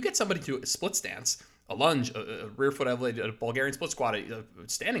 But you get somebody to a split stance, a lunge, a rear foot elevated, a Bulgarian split squat, a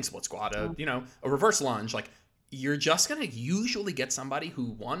standing split squat, a reverse lunge. Like, you're just going to usually get somebody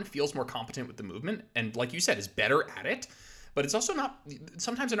who, one, feels more competent with the movement and, like you said, is better at it. But it's also not,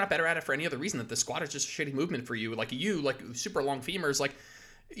 sometimes they're not better at it for any other reason, that the squat is just a shitty movement for you. Like super long femurs, like,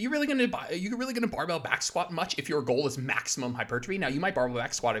 you're really gonna barbell back squat much if your goal is maximum hypertrophy. Now, you might barbell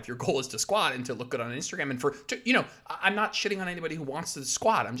back squat if your goal is to squat and to look good on Instagram. And I'm not shitting on anybody who wants to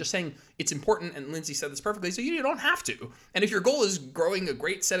squat. I'm just saying it's important, and Lindsay said this perfectly, so you don't have to. And if your goal is growing a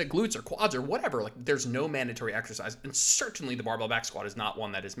great set of glutes or quads or whatever, like, there's no mandatory exercise, and certainly the barbell back squat is not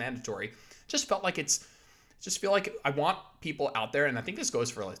one that is mandatory. Just feel like I want people out there, and I think this goes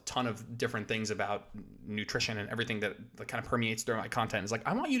for a ton of different things about nutrition and everything that kind of permeates through my content. Is like,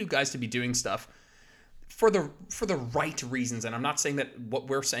 I want you guys to be doing stuff for the right reasons. And I'm not saying that what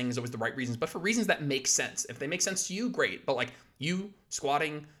we're saying is always the right reasons, but for reasons that make sense. If they make sense to you, great. But like, you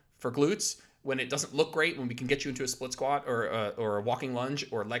squatting for glutes when it doesn't look great, when we can get you into a split squat or a walking lunge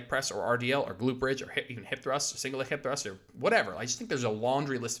or leg press or RDL or glute bridge or even hip thrust or single leg hip thrust or whatever. I just think there's a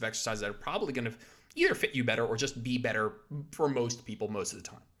laundry list of exercises that are probably going to either fit you better or just be better for most people most of the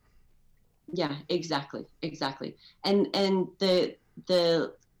time. Yeah, exactly. And the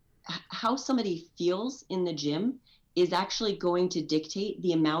how somebody feels in the gym is actually going to dictate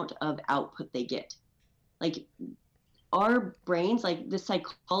the amount of output they get. Like our brains, like the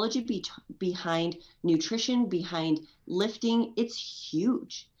psychology behind nutrition, behind lifting, it's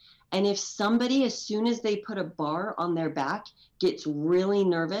huge. And if somebody, as soon as they put a bar on their back, gets really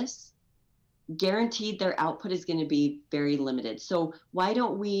nervous, guaranteed their output is going to be very limited. So why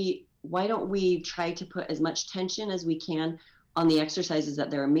don't we try to put as much tension as we can on the exercises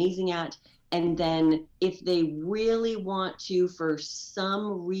that they're amazing at? And then if they really want to, for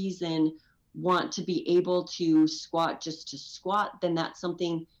some reason, want to be able to squat just to squat, then that's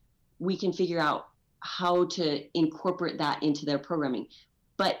something we can figure out how to incorporate that into their programming.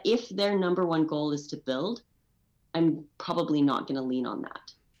 But if their number one goal is to build, I'm probably not going to lean on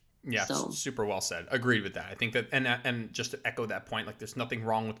that. Yeah, So super well said. Agreed with that. I think that, and just to echo that point, like there's nothing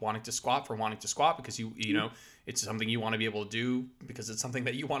wrong with wanting to squat for wanting to squat, because you know it's something you want to be able to do because it's something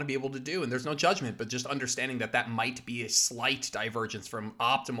that you want to be able to do, and there's no judgment, but just understanding that that might be a slight divergence from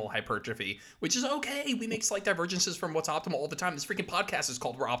optimal hypertrophy, which is okay. We make slight divergences from what's optimal all the time. This freaking podcast is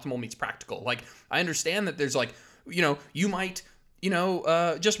called Where Optimal Meets Practical. Like, I understand that there's like, you might,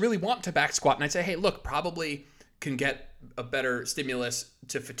 just really want to back squat, and I'd say, hey, look, probably can get a better stimulus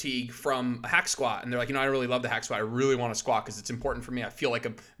to fatigue from a hack squat. And they're like, I really love the hack squat. I really want to squat because it's important for me. I feel like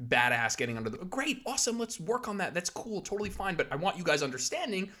a badass getting under the, great, awesome. Let's work on that. That's cool. Totally fine. But I want you guys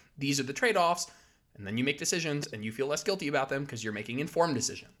understanding these are the trade-offs. And then you make decisions and you feel less guilty about them because you're making informed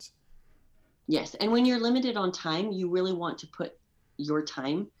decisions. yes. And when you're limited on time, you really want to put your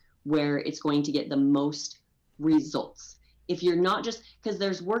time where it's going to get the most results. If you're not just, because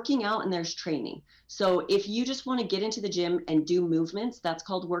there's working out and there's training. So if you just want to get into the gym and do movements, that's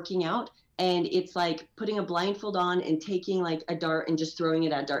called working out. And it's like putting a blindfold on and taking like a dart and just throwing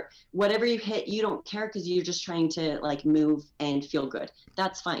it at a dart. Whatever you hit, you don't care because you're just trying to like move and feel good.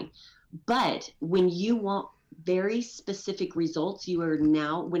 That's fine. But when you want very specific results, you are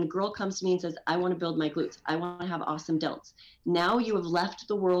now, when a girl comes to me and says, I want to build my glutes, I want to have awesome delts. Now you have left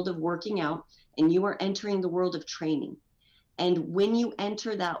the world of working out and you are entering the world of training. And when you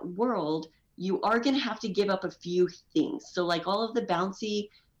enter that world, you are going to have to give up a few things. So like all of the bouncy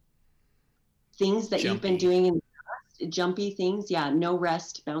things that you've been doing in the past, jumpy things, yeah, no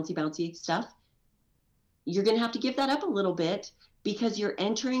rest, bouncy stuff, you're going to have to give that up a little bit because you're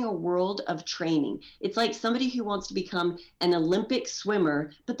entering a world of training. It's like somebody who wants to become an Olympic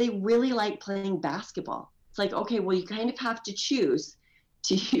swimmer, but they really like playing basketball. It's like, okay, well, you kind of have to choose.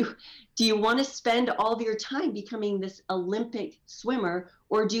 Do you want to spend all of your time becoming this Olympic swimmer,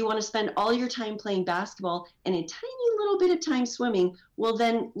 or do you want to spend all your time playing basketball and a tiny little bit of time swimming? Well,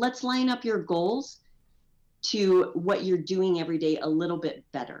 then let's line up your goals to what you're doing every day a little bit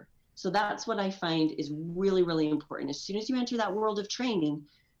better. So that's what I find is really, really important. As soon as you enter that world of training,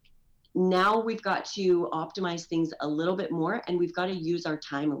 now we've got to optimize things a little bit more, and we've got to use our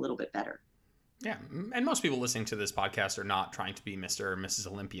time a little bit better. Yeah, and most people listening to this podcast are not trying to be Mr. or Mrs.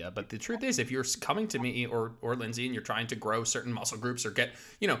 Olympia, but the truth is, if you're coming to me or Lindsay and you're trying to grow certain muscle groups or get,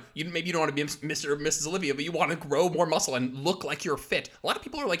 maybe you don't want to be Mr. or Mrs. Olympia, but you want to grow more muscle and look like you're fit. A lot of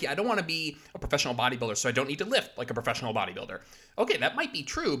people are like, yeah, I don't want to be a professional bodybuilder, so I don't need to lift like a professional bodybuilder. Okay, that might be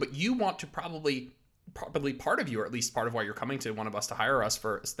true, but you want to probably part of you, or at least part of why you're coming to one of us to hire us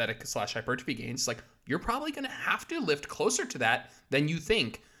for aesthetic/hypertrophy gains, like you're probably going to have to lift closer to that than you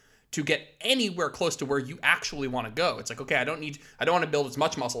think to get anywhere close to where you actually want to go. It's like, okay, I don't want to build as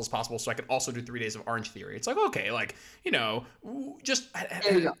much muscle as possible so I can also do 3 days of Orange Theory. It's like, okay, like, just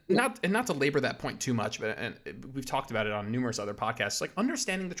not to labor that point too much, but and we've talked about it on numerous other podcasts, like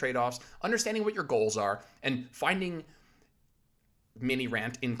understanding the trade-offs, understanding what your goals are, and finding mini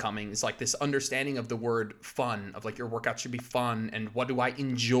rant incoming is like this understanding of the word fun, of like your workout should be fun and what do I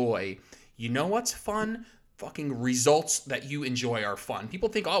enjoy? You know what's fun? Fucking results that you enjoy are fun. People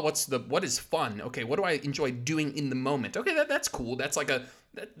think, oh, what is fun? Okay, what do I enjoy doing in the moment? Okay, that's cool. That's like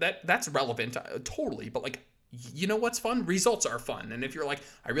that's relevant, totally. But like, you know what's fun? Results are fun. And if you're like,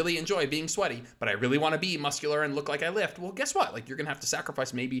 I really enjoy being sweaty, but I really want to be muscular and look like I lift, well, guess what? Like, you're gonna have to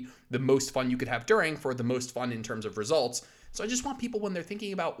sacrifice maybe the most fun you could have during for the most fun in terms of results. So I just want people, when they're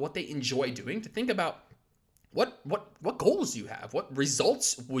thinking about what they enjoy doing, to think about what goals you have, what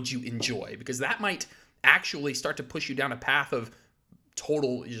results would you enjoy, because that might actually start to push you down a path of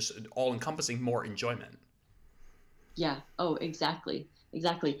total, just all-encompassing more enjoyment. Yeah. Oh, exactly.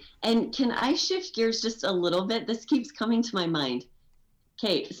 And can I shift gears just a little bit? This keeps coming to my mind.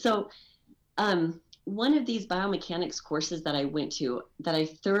 Okay, so one of these biomechanics courses that I went to that I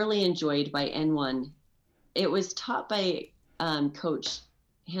thoroughly enjoyed by N1, it was taught by Coach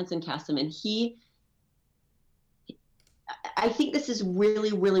Hanson Kassem, and I think this is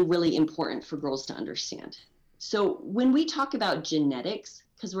really, really, really important for girls to understand. So when we talk about genetics,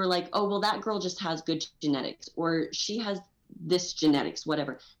 because we're like, oh, well, that girl just has good genetics, or she has this genetics,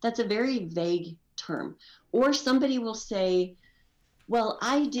 whatever. That's a very vague term. Or somebody will say, well,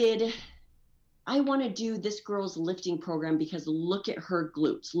 I want to do this girl's lifting program because look at her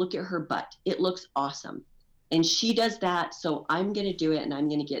glutes, look at her butt. It looks awesome. And she does that, so I'm going to do it and I'm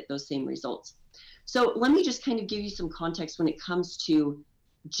going to get those same results. So let me just kind of give you some context when it comes to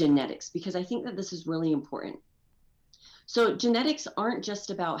genetics, because I think that this is really important. So genetics aren't just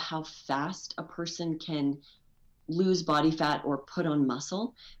about how fast a person can lose body fat or put on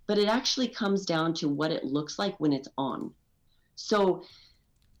muscle, but it actually comes down to what it looks like when it's on. So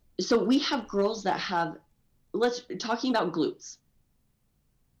we have girls that have, let's talking about glutes.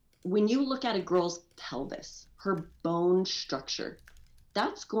 When you look at a girl's pelvis, her bone structure,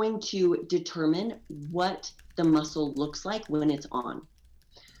 that's going to determine what the muscle looks like when it's on.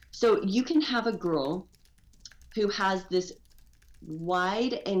 So you can have a girl who has this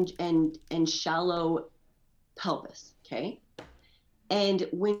wide and shallow pelvis, okay? And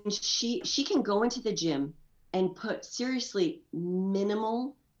when she can go into the gym and put seriously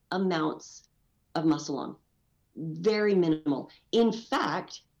minimal amounts of muscle on, very minimal. In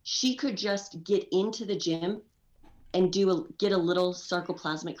fact, she could just get into the gym and get a little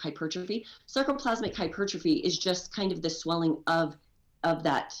sarcoplasmic hypertrophy. Sarcoplasmic hypertrophy is just kind of the swelling of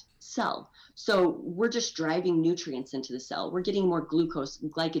that cell. So we're just driving nutrients into the cell. We're getting more glucose,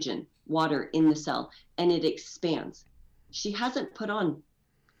 glycogen, water in the cell, and it expands. She hasn't put on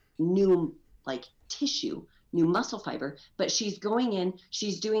new like tissue, new muscle fiber, but she's going in,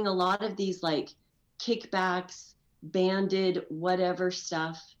 she's doing a lot of these like kickbacks, banded, whatever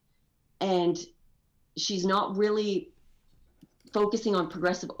stuff. And she's not really focusing on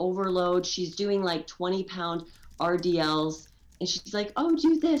progressive overload. She's doing like 20-pound RDLs. And she's like, oh,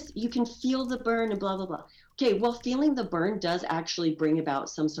 do this. You can feel the burn and blah, blah, blah. Okay, well, feeling the burn does actually bring about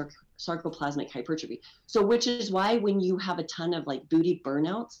some sarcoplasmic hypertrophy. So which is why when you have a ton of like booty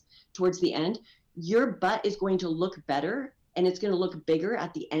burnouts towards the end, your butt is going to look better and it's going to look bigger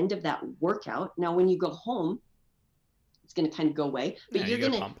at the end of that workout. Now, when you go home, it's going to kind of go away, but you're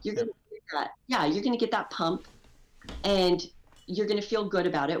going to get that. Yeah, you're going to get that pump and you're going to feel good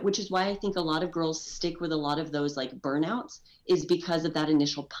about it, which is why I think a lot of girls stick with a lot of those like burnouts is because of that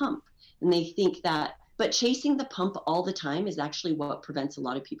initial pump. And they think that, but chasing the pump all the time is actually what prevents a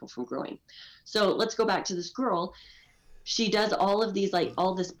lot of people from growing. So let's go back to this girl. She does all of these, like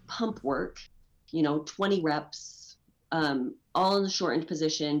all this pump work, 20 reps, all in the shortened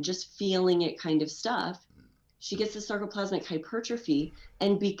position, just feeling it kind of stuff. She gets the sarcoplasmic hypertrophy.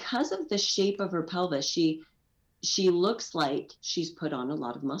 And because of the shape of her pelvis, she looks like she's put on a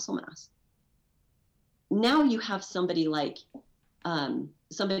lot of muscle mass. Now you have somebody like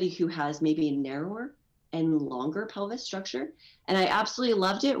somebody who has maybe a narrower and longer pelvis structure. And I absolutely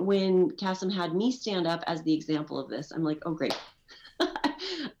loved it when Kasim had me stand up as the example of this. I'm like, oh, great.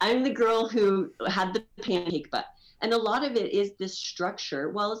 I'm the girl who had the pancake butt. And a lot of it is this structure.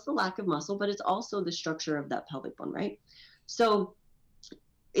 Well, it's the lack of muscle, but it's also the structure of that pelvic bone, right? So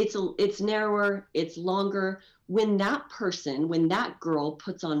it's narrower, it's longer. When that girl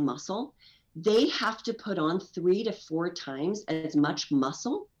puts on muscle, they have to put on 3 to 4 times as much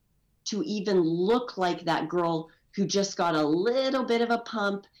muscle to even look like that girl who just got a little bit of a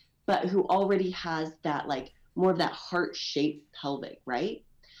pump, but who already has that like more of that heart-shaped pelvic, right?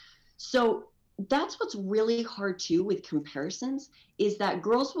 So that's what's really hard too with comparisons is that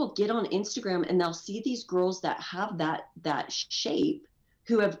girls will get on Instagram and they'll see these girls that have that shape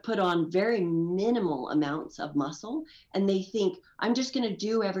who have put on very minimal amounts of muscle, and they think, I'm just going to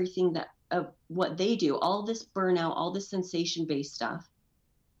do everything that what they do, all this burnout, all this sensation-based stuff.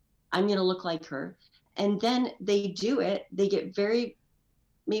 I'm going to look like her. And then they do it. They get very,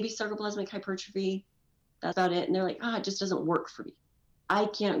 maybe sarcoplasmic hypertrophy. That's about it. And they're like, it just doesn't work for me. I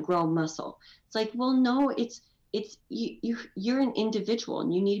can't grow muscle. It's like, well, no, it's you're an individual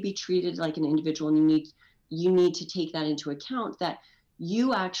and you need to be treated like an individual. And you need to take that into account that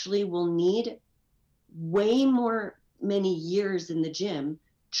you actually will need way many years in the gym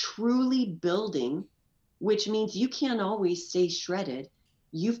truly building, which means you can't always stay shredded.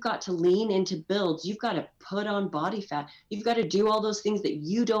 You've got to lean into builds. You've got to put on body fat. You've got to do all those things that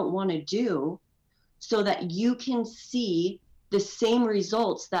you don't want to do so that you can see the same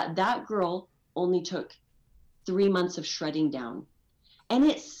results that girl only took 3 months of shredding down. And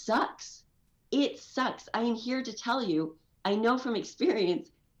it sucks. It sucks. I am here to tell you, I know from experience,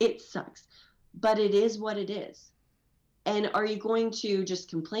 it sucks, but it is what it is. And are you going to just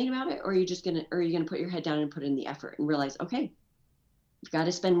complain about it, or are you gonna put your head down and put in the effort and realize, okay, you've got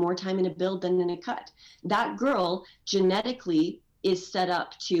to spend more time in a build than in a cut. That girl genetically is set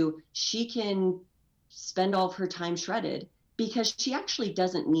up to, she can spend all of her time shredded because she actually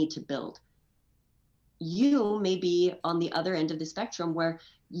doesn't need to build. You may be on the other end of the spectrum where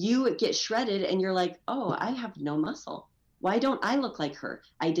you get shredded and you're like, oh, I have no muscle. Why don't I look like her?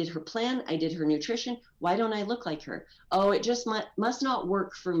 I did her plan, I did her nutrition. Why don't I look like her? Oh, it just must not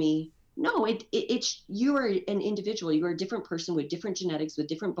work for me. No, it's, you are an individual. You are a different person with different genetics, with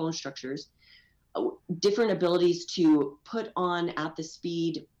different bone structures, different abilities to put on at the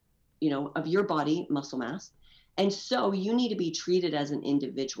speed, of your body muscle mass. And so you need to be treated as an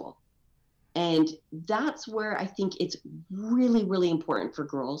individual. And that's where I think it's really, really important for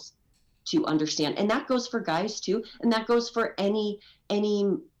girls to understand. And that goes for guys too. And that goes for any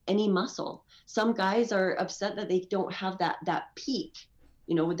muscle. Some guys are upset that they don't have that peak,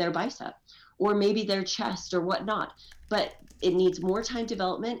 with their bicep, or maybe their chest or whatnot. But it needs more time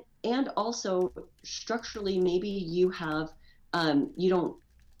development. And also structurally, maybe you have, you don't,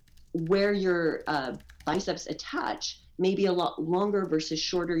 where your biceps attach, maybe a lot longer versus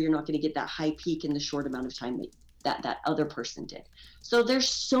shorter. You're not going to get that high peak in the short amount of time that other person did. So there's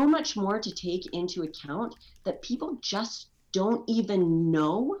so much more to take into account that people just don't even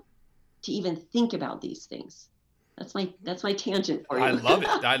know to even think about these things. That's my tangent for you. I love it.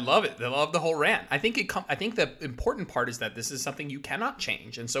 I love it. I love the whole rant. I think the important part is that this is something you cannot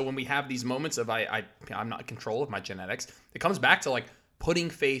change. And so when we have these moments of I'm not in control of my genetics, it comes back to like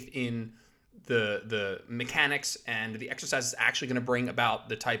putting faith in the mechanics and the exercise is actually going to bring about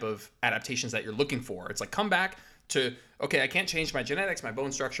the type of adaptations that you're looking for. It's like, come back to, okay, I can't change my genetics, my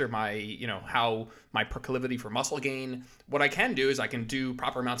bone structure, my, how my proclivity for muscle gain. What I can do is I can do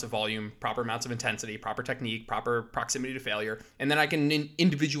proper amounts of volume, proper amounts of intensity, proper technique, proper proximity to failure, and then I can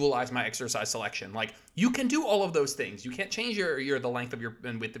individualize my exercise selection. Like, you can do all of those things. You can't change the length of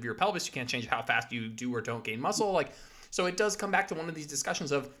and width of your pelvis. You can't change how fast you do or don't gain muscle. Like, so it does come back to one of these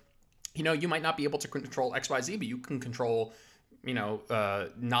discussions of, you might not be able to control XYZ, but you can control,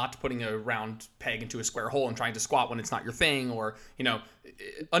 not putting a round peg into a square hole and trying to squat when it's not your thing, or,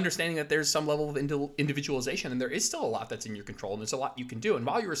 understanding that there's some level of individualization and there is still a lot that's in your control and there's a lot you can do. And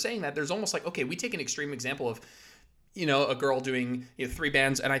while you were saying that, there's almost like, okay, we take an extreme example of, a girl doing 3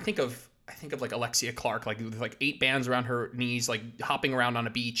 bands, and I think of like Alexia Clark, like with like 8 bands around her knees, like hopping around on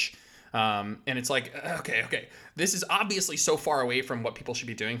a beach. And it's like, okay, this is obviously so far away from what people should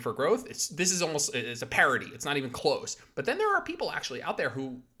be doing for growth. This is almost, it's a parody. It's not even close. But then there are people actually out there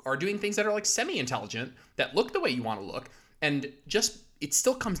who are doing things that are like semi-intelligent, that look the way you want to look. And just, it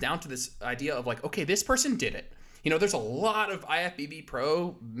still comes down to this idea of like, okay, this person did it. There's a lot of IFBB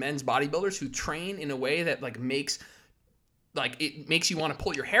pro men's bodybuilders who train in a way that like makes you want to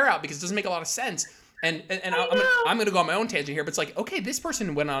pull your hair out because it doesn't make a lot of sense. And I'm gonna go on my own tangent here, but it's like, okay, this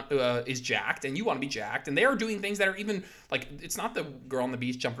person went on is jacked, and you want to be jacked, and they are doing things that are even like, it's not the girl on the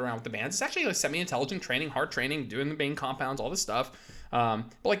beach jumping around with the bands. It's actually like semi-intelligent training, hard training, doing the main compounds, all this stuff. But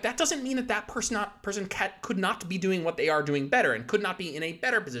like, that doesn't mean that person could not be doing what they are doing better, and could not be in a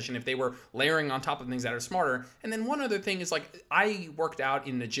better position if they were layering on top of things that are smarter. And then one other thing is like, I worked out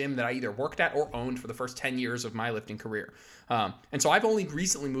in the gym that I either worked at or owned for the first 10 years of my lifting career, and so I've only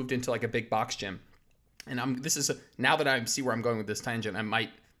recently moved into like a big box gym. And now that I see where I'm going with this tangent, I'm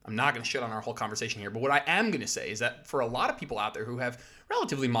not going to shit on our whole conversation here, but what I am going to say is that for a lot of people out there who have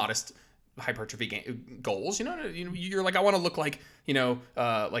relatively modest hypertrophy goals, you're like, I want to look like,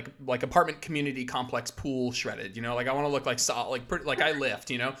 like apartment community complex pool shredded, like I want to look like solid, like I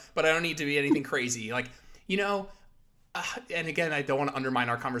lift, but I don't need to be anything crazy, like, and again, I don't want to undermine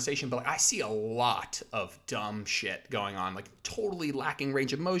our conversation, but like, I see a lot of dumb shit going on, like totally lacking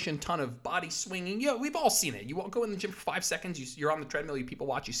range of motion, ton of body swinging. We've all seen it. You won't go in the gym for 5 seconds. You're on the treadmill. You people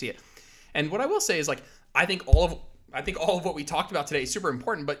watch. You see it. And what I will say is like, I think all of what we talked about today is super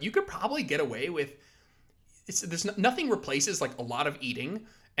important. But you could probably get away with. Nothing replaces like a lot of eating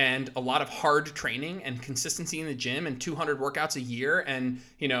and a lot of hard training and consistency in the gym and 200 workouts a year and,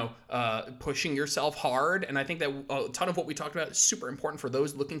 pushing yourself hard. And I think that a ton of what we talked about is super important for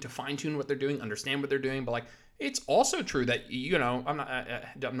those looking to fine tune what they're doing, understand what they're doing. But like, it's also true that,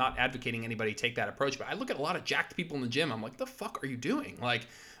 I'm not advocating anybody take that approach, but I look at a lot of jacked people in the gym. I'm like, the fuck are you doing? Like,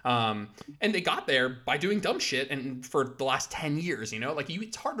 and they got there by doing dumb shit. And for the last 10 years,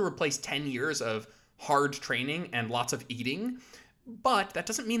 it's hard to replace 10 years of hard training and lots of eating. But that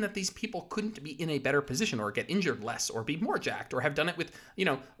doesn't mean that these people couldn't be in a better position or get injured less or be more jacked or have done it with,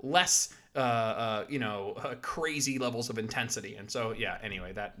 less, crazy levels of intensity. And so, yeah,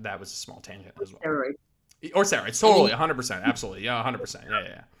 anyway, that was a small tangent as well. Steroids. Or Sarah, it's I totally think 100%. Absolutely. Yeah, 100%. Yeah,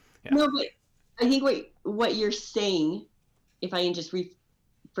 yeah, yeah. no, but I think what you're saying, if I can just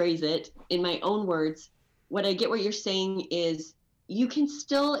rephrase it in my own words, what I get what you're saying is you can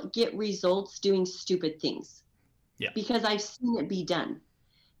still get results doing stupid things Yeah. because I've seen it be done.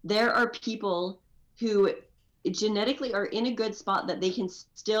 There are people who genetically are in a good spot that they can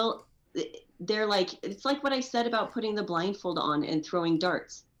still, they're like, it's like what I said about putting the blindfold on and throwing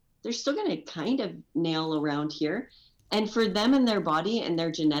darts. They're still going to kind of nail around here. And for them and their body and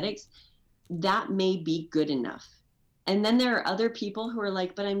their genetics, that may be good enough. And then there are other people who are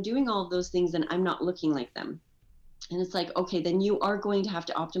like, but I'm doing all of those things and I'm not looking like them. And it's like, okay, then you are going to have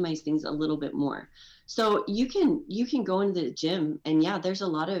to optimize things a little bit more. So you can go into the gym and yeah, there's a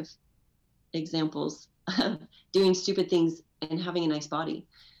lot of examples of doing stupid things and having a nice body.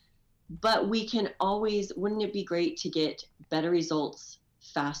 But we can always, wouldn't it be great to get better results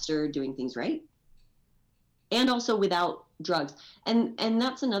faster doing things right? And also without drugs. And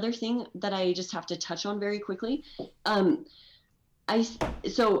that's another thing that I just have to touch on very quickly. Um, I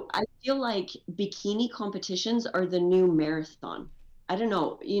so I feel like bikini competitions are the new marathon. I don't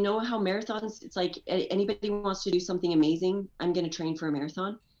know. You know how marathons, it's like anybody wants to do something amazing, I'm going to train for a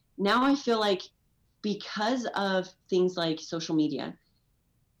marathon. Now I feel like because of things like social media,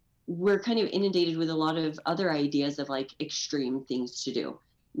 we're kind of inundated with a lot of other ideas of like extreme things to do.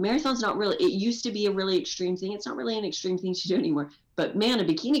 Marathon's not really, it used to be a really extreme thing. It's not really an extreme thing to do anymore. But man, a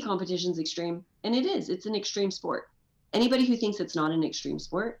bikini competition's extreme. And it is. It's an extreme sport. Anybody who thinks it's not an extreme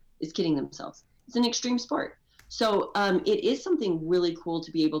sport is kidding themselves. It's an extreme sport. So it is something really cool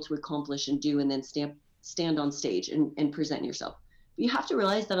to be able to accomplish and do and then stand on stage and present yourself. But you have to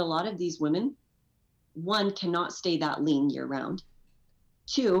realize that a lot of these women, one, cannot stay that lean year round.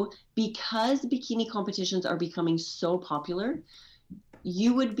 Two, because bikini competitions are becoming so popular,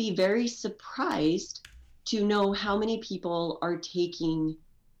 you would be very surprised to know how many people are taking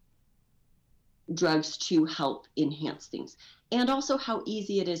drugs to help enhance things, and also how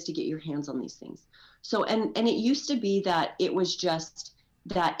easy it is to get your hands on these things. So, and it used to be that it was just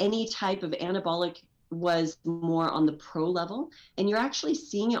that any type of anabolic was more on the pro level, and you're actually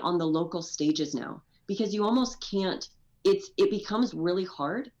seeing it on the local stages now because you almost can't. It becomes really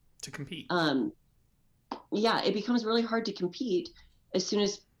hard To compete. Yeah, it becomes really hard to compete as soon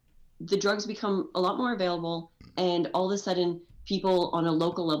as the drugs become a lot more available and all of a sudden people on a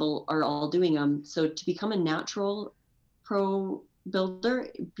local level are all doing them. So to become a natural pro builder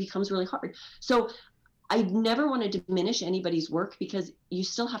becomes really hard. So I never want to diminish anybody's work because you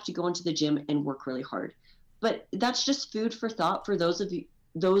still have to go into the gym and work really hard. But that's just food for thought for those of you,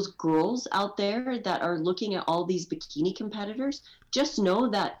 those girls out there that are looking at all these bikini competitors. Just know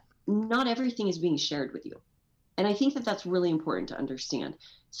that not everything is being shared with you. And I think that that's really important to understand.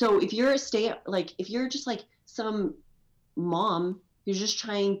 So if you're if you're just like some mom who's just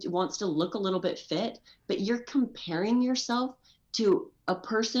wants to look a little bit fit, but you're comparing yourself to a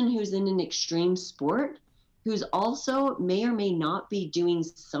person who's in an extreme sport, who's also may or may not be doing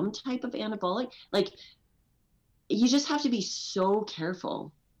some type of anabolic, like you just have to be so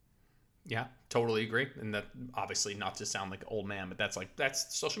careful. Yeah, totally agree. And that obviously not to sound like an old man, but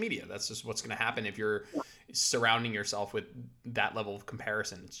that's social media. That's just what's going to happen if you're surrounding yourself with that level of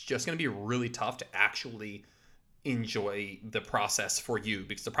comparison. It's just going to be really tough to actually enjoy the process for you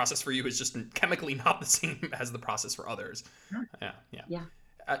because the process for you is just chemically not the same as the process for others. Yeah, yeah.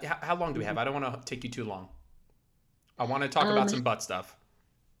 Yeah. How long do we have? I don't want to take you too long. I want to talk about some butt stuff.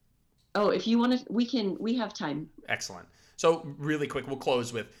 Oh, if you want to, we have time. Excellent. So really quick, we'll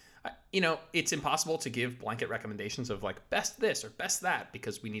close with, it's impossible to give blanket recommendations of like best this or best that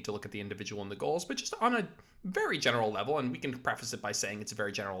because we need to look at the individual and the goals, but just on a very general level, and we can preface it by saying it's a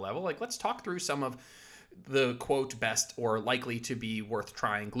very general level, like let's talk through some of the quote best or likely to be worth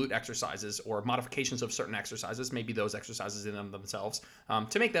trying glute exercises or modifications of certain exercises, maybe those exercises in them themselves,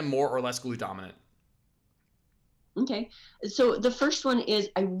 to make them more or less glute dominant. Okay. So the first one is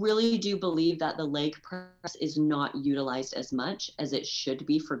I really do believe that the leg press is not utilized as much as it should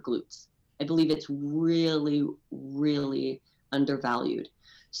be for glutes. I believe it's really, really undervalued.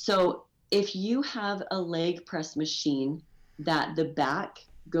 So if you have a leg press machine that the back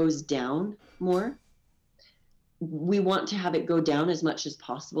goes down more, we want to have it go down as much as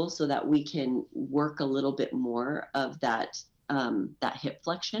possible so that we can work a little bit more of that hip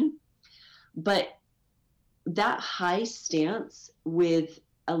flexion. But that high stance with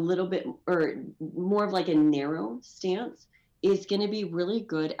a little bit or more of like a narrow stance is going to be really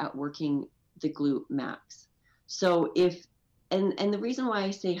good at working the glute max. So and the reason why I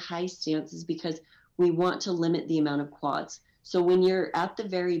say high stance is because we want to limit the amount of quads. So when you're at the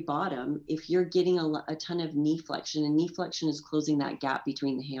very bottom, if you're getting a ton of knee flexion, and knee flexion is closing that gap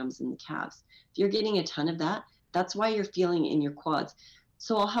between the hams and the calves, if you're getting a ton of that, that's why you're feeling it in your quads.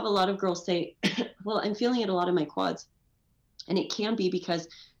 So I'll have a lot of girls say, well, I'm feeling it a lot in my quads. And it can be because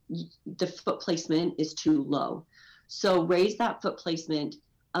the foot placement is too low. So raise that foot placement,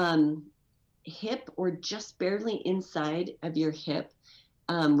 hip or just barely inside of your hip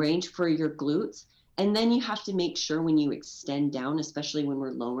range for your glutes. And then you have to make sure when you extend down, especially when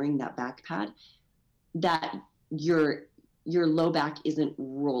we're lowering that back pad, that your low back isn't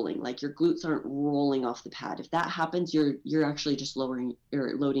rolling, like your glutes aren't rolling off the pad. If that happens, you're actually just lowering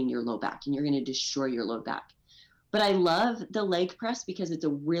or loading your low back, and you're going to destroy your low back. But I love the leg press because it's a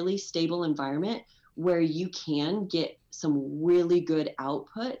really stable environment where you can get some really good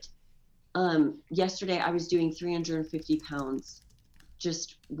output. Yesterday I was doing 350 pounds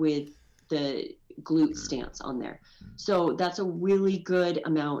just with the glute stance on there. So that's a really good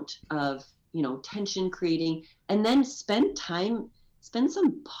amount of, tension creating, and then spend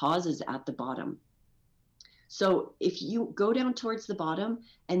some pauses at the bottom. So if you go down towards the bottom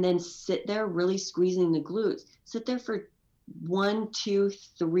and then sit there really squeezing the glutes, sit there for 1, 2,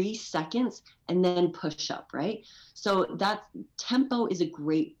 3 seconds and then push up, right? So that tempo is a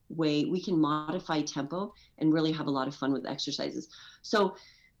great way. We can modify tempo and really have a lot of fun with exercises. So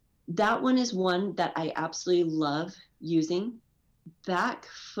that one is one that I absolutely love using. Back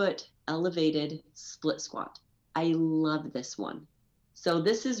foot elevated split squat. I love this one. So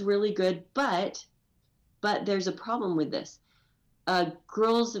this is really good, but there's a problem with this.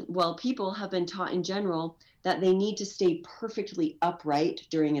 People have been taught in general that they need to stay perfectly upright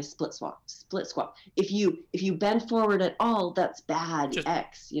during a split squat. If you bend forward at all, that's bad.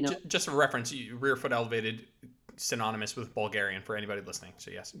 Just a reference, rear foot elevated, synonymous with Bulgarian for anybody listening. So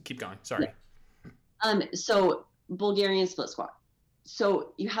yes, keep going. Sorry. So Bulgarian split squat.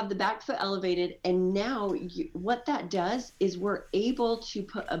 So you have the back foot elevated, and now what that does is we're able to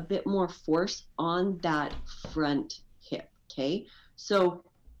put a bit more force on that front hip, okay? So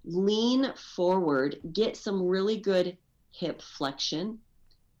lean forward, get some really good hip flexion.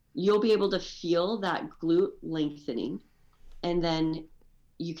 You'll be able to feel that glute lengthening, and then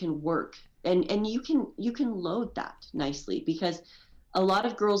you can work, and you can load that nicely, because a lot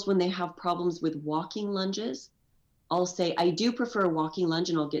of girls, when they have problems with walking lunges, I'll say I do prefer a walking lunge,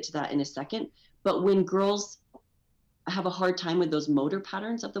 and I'll get to that in a second. But when girls have a hard time with those motor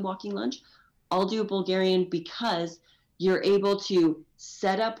patterns of the walking lunge, I'll do a Bulgarian, because you're able to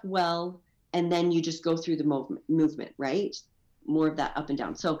set up well, and then you just go through the movement, right? More of that up and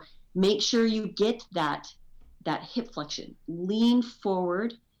down. So make sure you get that hip flexion, lean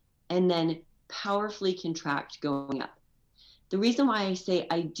forward, and then powerfully contract going up. The reason why I say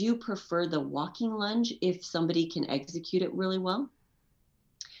I do prefer the walking lunge, if somebody can execute it really well,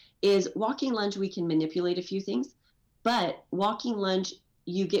 is walking lunge, we can manipulate a few things, but walking lunge,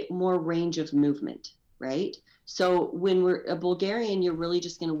 you get more range of movement, right? So when we're a Bulgarian, you're really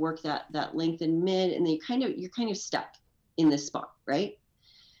just going to work that length and mid, and then you're kind of stuck in this spot, right?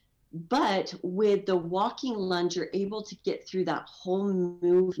 But with the walking lunge, you're able to get through that whole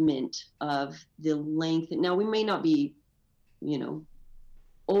movement of the length. Now, we may not be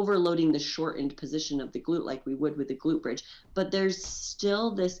overloading the shortened position of the glute like we would with the glute bridge, but there's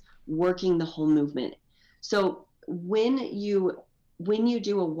still this working the whole movement. So when you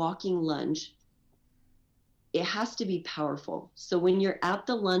do a walking lunge, it has to be powerful. So when you're at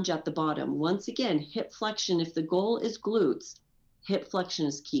the lunge at the bottom, once again, hip flexion, if the goal is glutes, hip flexion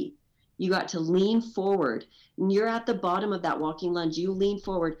is key. You got to lean forward. And you're at the bottom of that walking lunge, you lean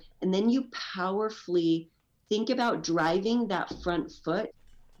forward, and then you powerfully think about driving that front foot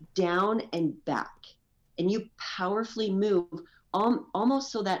down and back, and you powerfully move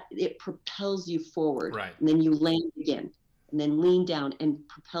almost so that it propels you forward. Right. And then you land again, and then lean down and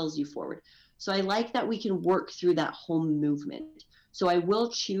propels you forward. So I like that we can work through that whole movement. So I will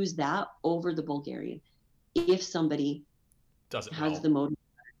choose that over the Bulgarian if somebody has the motor,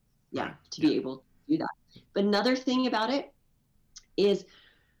 to be able to do that. But another thing about it is,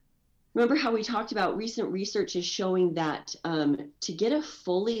 remember how we talked about recent research is showing that to get a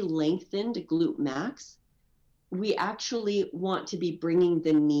fully lengthened glute max, we actually want to be bringing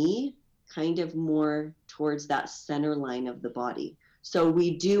the knee kind of more towards that center line of the body. So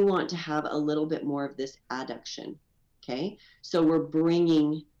we do want to have a little bit more of this adduction, okay? So we're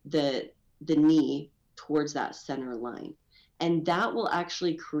bringing the knee towards that center line. And that will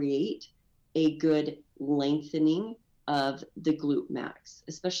actually create a good lengthening of the glute max,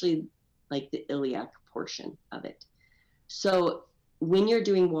 especially like the iliac portion of it. So when you're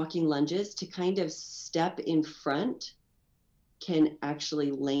doing walking lunges, to kind of step in front can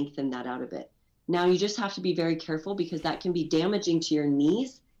actually lengthen that out a bit. Now you just have to be very careful because that can be damaging to your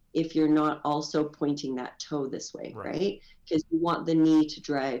knees if you're not also pointing that toe this way, right? Because you want the knee to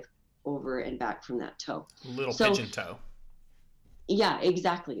drive over and back from that toe. Little pigeon toe. Yeah,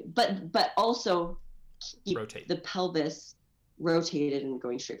 exactly. But also keep Rotate the pelvis rotated and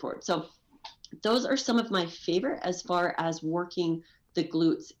going straight forward. So those are some of my favorite as far as working the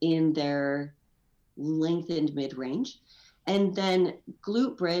glutes in their lengthened mid-range. And then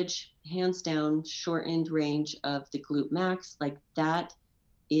glute bridge, hands down, shortened range of the glute max, like that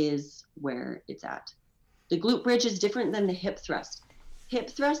is where it's at. The glute bridge is different than the hip thrust. Hip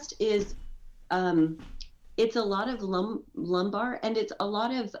thrust is it's a lot of lumbar, and it's a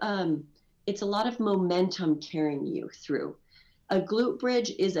lot of momentum carrying you through. A glute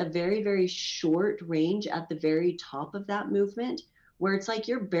bridge is a very, very short range at the very top of that movement, where it's like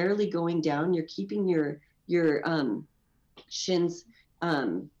you're barely going down. You're keeping your shins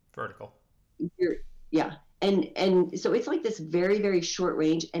vertical. Yeah, and so it's like this very, very short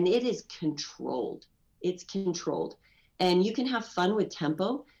range, and it is controlled. It's controlled, and you can have fun with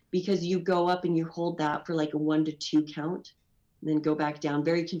tempo because you go up and you hold that for like a 1 to 2 count, and then go back down,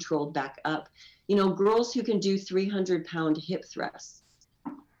 very controlled, back up. You know, girls who can do 300-pound hip thrusts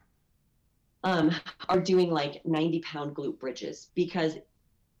are doing like 90-pound glute bridges because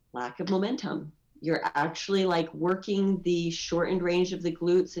lack of momentum. You're actually like working the shortened range of the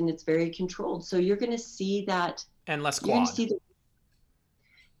glutes, and it's very controlled. So you're going to see that. And less quad.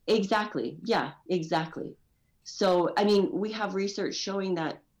 Exactly. Yeah, exactly. So, I mean, we have research showing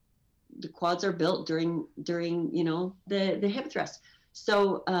that the quads are built during you know, the hip thrust.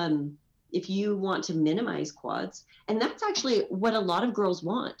 So if you want to minimize quads, and that's actually what a lot of girls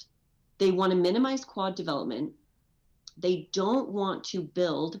want. They want to minimize quad development. They don't want to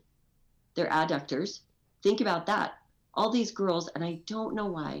build their adductors. Think about that. All these girls, and I don't know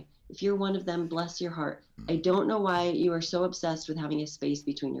why, if you're one of them, bless your heart. I don't know why you are so obsessed with having a space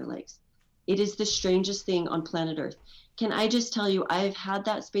between your legs. It is the strangest thing on planet Earth. Can I just tell you, I've had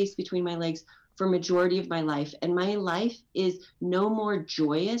that space between my legs for majority of my life, and my life is no more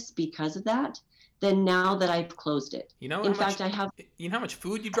joyous because of that than now that I've closed it. You know, in fact, you know how much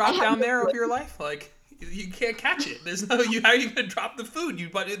food you drop down there of your life? Like, you can't catch it. There's no, how are you going to drop the food?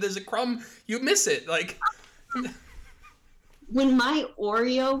 But there's a crumb, you miss it. Like, when my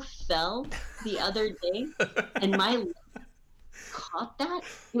Oreo fell the other day and my leg caught that,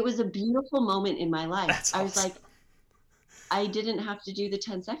 it was a beautiful moment in my life. That's awesome. I was like, I didn't have to do the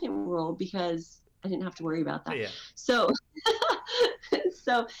 10-second rule because I didn't have to worry about that. Yeah. So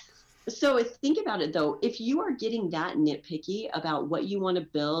think about it though. If you are getting that nitpicky about what you want to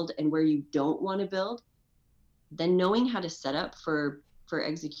build and where you don't want to build, then knowing how to set up for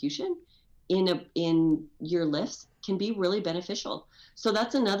execution in your lifts can be really beneficial. So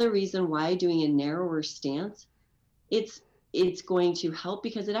that's another reason why doing a narrower stance, it's going to help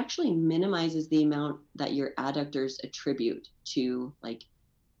because it actually minimizes the amount that your adductors attribute to like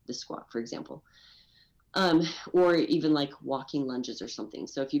the squat, for example, or even like walking lunges or something.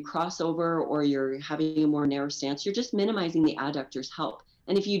 So if you cross over or you're having a more narrow stance, you're just minimizing the adductors' help.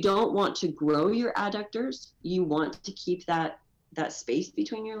 And if you don't want to grow your adductors, you want to keep that space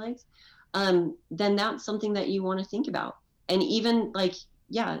between your legs, then that's something that you want to think about. And even like,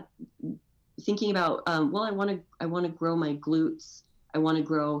 yeah, thinking about, well, I want to grow my glutes. I want to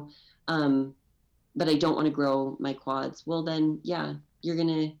grow, but I don't want to grow my quads. Well, then, yeah, you're going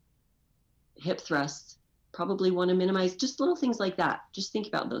to hip thrusts, probably want to minimize just little things like that. Just think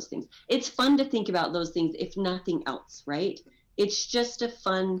about those things. It's fun to think about those things, if nothing else, right? It's just a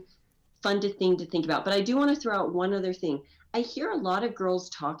fun thing to think about. But I do want to throw out one other thing. I hear a lot of girls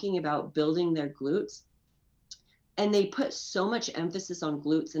talking about building their glutes, and they put so much emphasis on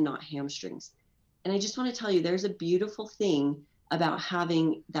glutes and not hamstrings. And I just want to tell you, there's a beautiful thing about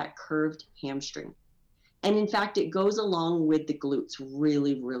having that curved hamstring. And in fact, it goes along with the glutes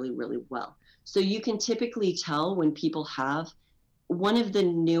really, really, really well. So you can typically tell when people have one of the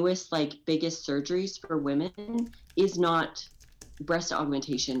newest, like biggest surgeries for women is not breast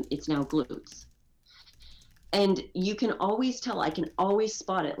augmentation, it's now glutes. And you can always tell, I can always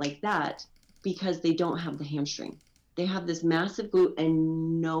spot it like that because they don't have the hamstring. They have this massive glute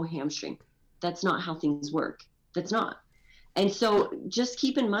and no hamstring. That's not how things work. That's not. And so just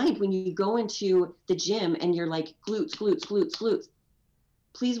keep in mind when you go into the gym and you're like glutes, glutes, glutes, glutes,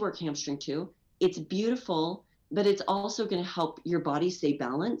 please work hamstring too. It's beautiful, but it's also going to help your body stay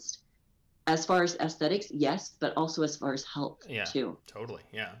balanced. As far as aesthetics, yes, but also as far as health too. Totally.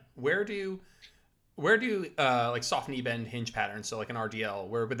 Yeah. Where do like soft knee bend hinge patterns, so like an RDL,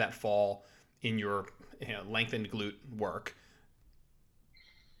 where would that fall in your lengthened glute work?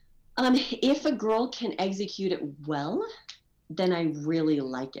 If a girl can execute it well, then I really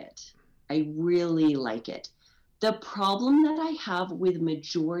like it. I really like it. The problem that I have with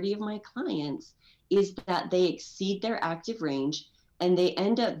majority of my clients is that they exceed their active range and they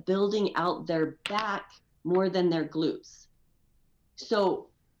end up building out their back more than their glutes. So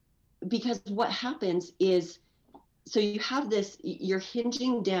because what happens is, so you have this, you're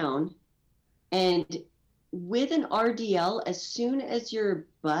hinging down, and with an RDL, as soon as your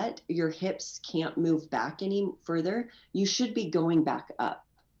butt, your hips can't move back any further, you should be going back up.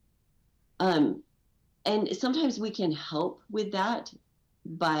 Um, and sometimes we can help with that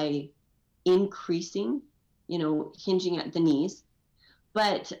by increasing, hinging at the knees,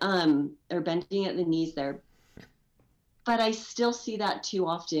 but or bending at the knees there. But I still see that too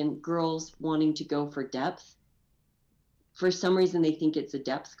often, girls wanting to go for depth. For some reason, they think it's a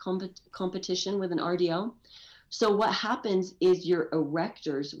depth competition with an RDL. So what happens is your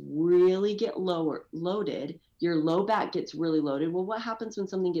erectors really get loaded. Your low back gets really loaded. Well, what happens when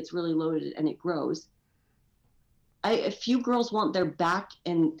something gets really loaded and it grows? A few girls want their back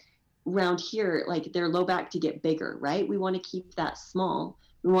and around here, like their low back to get bigger, right? We want to keep that small.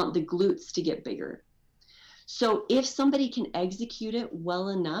 We want the glutes to get bigger. So if somebody can execute it well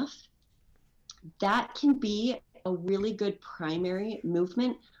enough, that can be a really good primary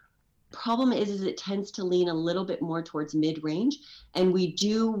movement. Problem is it tends to lean a little bit more towards mid-range, and we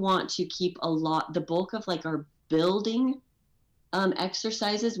do want to keep the bulk of like our building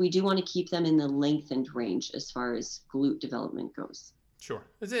exercises, we do want to keep them in the lengthened range as far as glute development goes. Sure.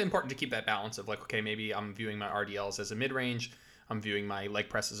 It's important to keep that balance of like, okay, maybe I'm viewing my RDLs as a mid-range, I'm viewing my leg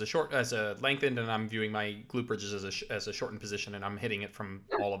press as a lengthened, and I'm viewing my glute bridges as a shortened position, and I'm hitting it from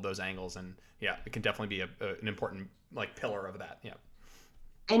all of those angles. And yeah, it can definitely be an important like pillar of that. Yeah.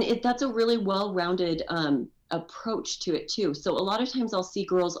 And that's a really well-rounded approach to it too. So a lot of times I'll see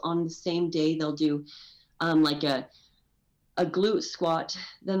girls on the same day, they'll do like a glute squat,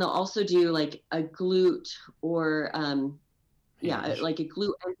 then they'll also do like a glute or like a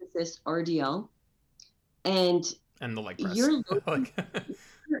glute emphasis RDL, and the leg press. You're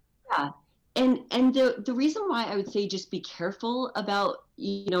yeah. And the reason why I would say just be careful about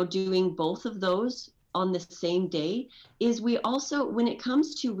doing both of those on the same day is we also, when it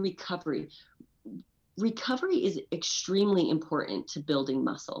comes to recovery is extremely important to building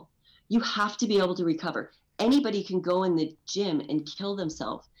muscle. You have to be able to recover. Anybody can go in the gym and kill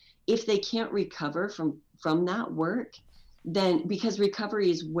themselves if they can't recover from that work. Then, because recovery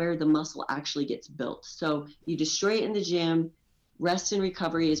is where the muscle actually gets built. So you destroy it in the gym, rest and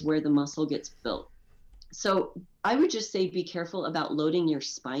recovery is where the muscle gets built. So I would just say be careful about loading your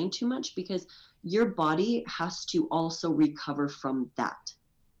spine too much, because your body has to also recover from that.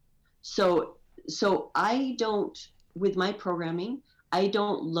 So I don't, with my programming, I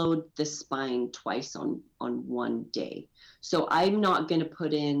don't load the spine twice on one day. So I'm not going to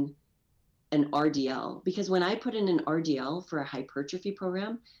put in an RDL, because when I put in an RDL for a hypertrophy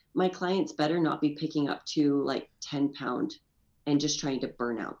program, my clients better not be picking up to like 10-pound and just trying to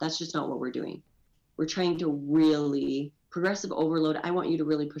burn out. That's just not what we're doing. We're trying to really progressive overload. I want you to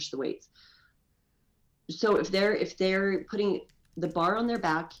really push the weights. So if they're putting the bar on their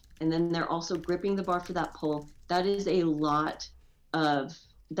back and then they're also gripping the bar for that pull, that's a lot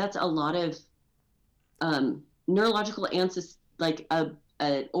of neurological and like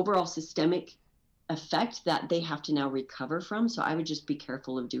an overall systemic effect that they have to now recover from. So I would just be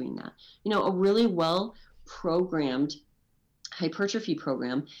careful of doing that. A really well programmed hypertrophy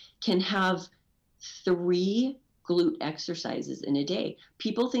program can have 3 glute exercises in a day.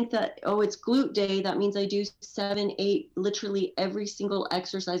 People think that, oh, it's glute day, that means I do 7, 8, literally every single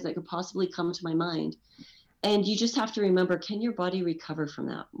exercise that could possibly come to my mind. And you just have to remember, can your body recover from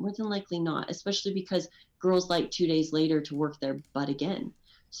that? More than likely not, especially because girls like 2 days later to work their butt again.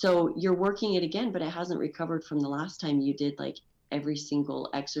 So you're working it again, but it hasn't recovered from the last time you did like every single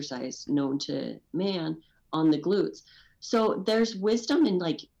exercise known to man on the glutes. So there's wisdom in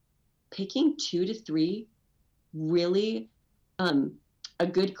like picking 2 to 3 really a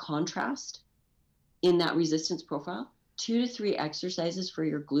good contrast in that resistance profile. 2 to 3 exercises for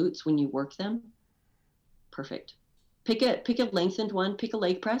your glutes when you work them. Perfect. Pick a lengthened one, pick a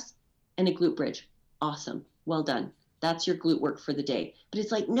leg press and a glute bridge. Awesome. Well done. That's your glute work for the day. But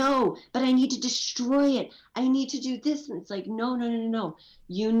it's like, no, but I need to destroy it. I need to do this. And it's like, no.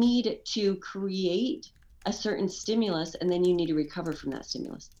 You need to create a certain stimulus and then you need to recover from that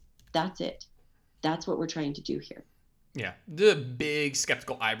stimulus. That's it. That's what we're trying to do here. Yeah. The big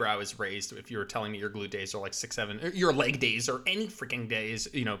skeptical eyebrow is raised if you're telling me your glute days are like 6, 7, or your leg days or any freaking days,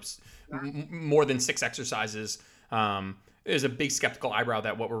 more than 6 exercises. there's a big skeptical eyebrow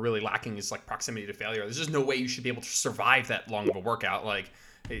that what we're really lacking is like proximity to failure. There's just no way you should be able to survive that long of a workout. Like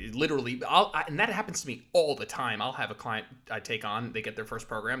literally, and that happens to me all the time. I'll have a client I take on, they get their first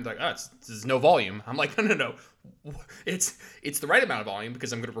program, they're like, oh, there's no volume. I'm like, no. It's the right amount of volume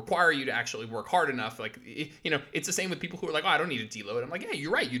because I'm going to require you to actually work hard enough. Like, it's the same with people who are like, oh, I don't need a deload. I'm like, yeah,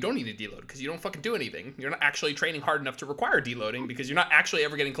 you're right. You don't need a deload because you don't fucking do anything. You're not actually training hard enough to require deloading because you're not actually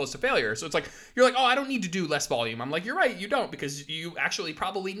ever getting close to failure. So it's like, you're like, oh, I don't need to do less volume. I'm like, you're right. You don't, because you actually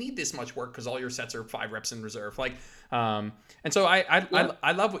probably need this much work because all your sets are 5 reps in reserve. Like, and so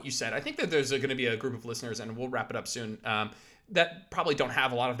I love what you said. I think that there's going to be a group of listeners, and we'll wrap it up soon, that probably don't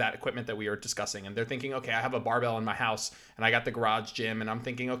have a lot of that equipment that we are discussing. And they're thinking, okay, I have a barbell in my house and I got the garage gym. And I'm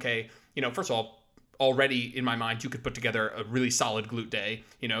thinking, okay, first of all, already in my mind, you could put together a really solid glute day.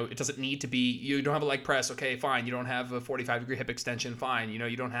 It doesn't need to be, you don't have a leg press. Okay, fine. You don't have a 45-degree hip extension. Fine.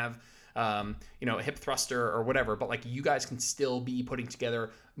 You don't have, a hip thruster or whatever, but like you guys can still be putting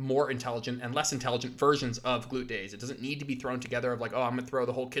together more intelligent and less intelligent versions of glute days. It doesn't need to be thrown together of like, oh, I'm going to throw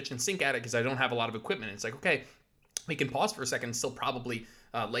the whole kitchen sink at it because I don't have a lot of equipment. It's like, okay, we can pause for a second and still probably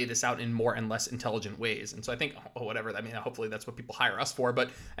lay this out in more and less intelligent ways. And so I think, hopefully that's what people hire us for.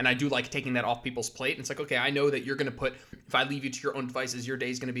 And I do like taking that off people's plate. And it's like, okay, I know that you're going to put, if I leave you to your own devices, your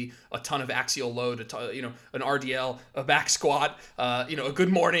day is going to be a ton of axial load, an RDL, a back squat, a good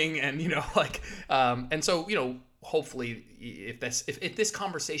morning. And, and so, hopefully if this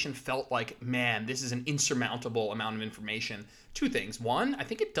conversation felt like, man, this is an insurmountable amount of information, 2 things. One, I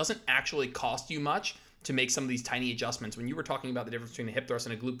think it doesn't actually cost you much to make some of these tiny adjustments. When you were talking about the difference between a hip thrust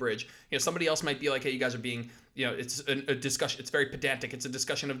and a glute bridge, somebody else might be like, hey, you guys are being, it's a discussion. It's very pedantic. It's a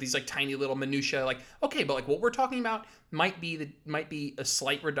discussion of these like tiny little minutia. Like, okay, but like what we're talking about might be a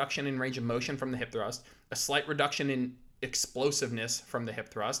slight reduction in range of motion from the hip thrust, a slight reduction in explosiveness from the hip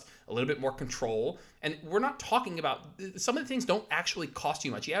thrust, a little bit more control. And we're not talking about, some of the things don't actually cost you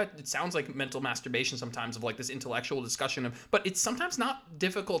much. Yeah, it sounds like mental masturbation sometimes of like this intellectual discussion but it's sometimes not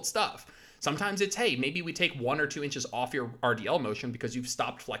difficult stuff. Sometimes it's, hey, maybe we take 1 or 2 inches off your RDL motion because you've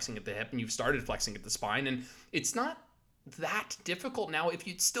stopped flexing at the hip and you've started flexing at the spine. And it's not that difficult now. If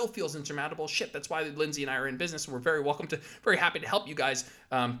it still feels insurmountable, shit, that's why Lindsay and I are in business. And we're very happy to help you guys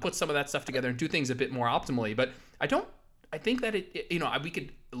put some of that stuff together and do things a bit more optimally. But I think that we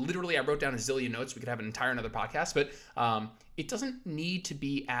could literally, I wrote down a zillion notes. We could have an entire another podcast, but it doesn't need to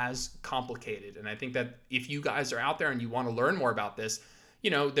be as complicated. And I think that if you guys are out there and you want to learn more about this,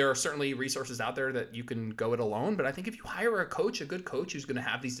 there are certainly resources out there that you can go it alone. But I think if you hire a good coach who's going to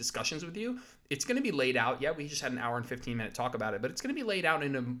have these discussions with you, it's going to be laid out. Yeah, we just had an hour and 15-minute talk about it, but it's going to be laid out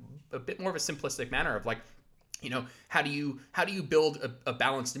in a bit more of a simplistic manner of like, how do you build a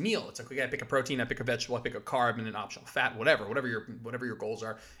balanced meal? It's like, okay, I pick a protein, I pick a vegetable, I pick a carb, and an optional fat, whatever your goals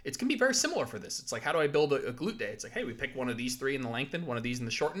are. It's going to be very similar for this. It's like, how do I build a glute day? It's like, hey, we pick one of these 3 in the lengthened, one of these in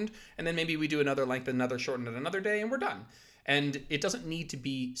the shortened, and then maybe we do another lengthened, another shortened at another day, and we're done. And it doesn't need to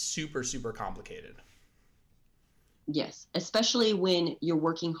be super, super complicated. Yes, especially when you're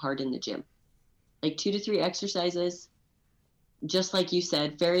working hard in the gym. Like 2 to 3 exercises, just like you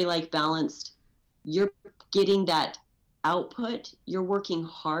said, very like balanced. You're getting that output. You're working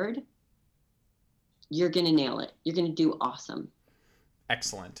hard. You're going to nail it. You're going to do awesome.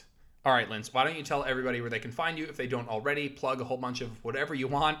 Excellent. All right, Linz, why don't you tell everybody where they can find you if they don't already? Plug a whole bunch of whatever you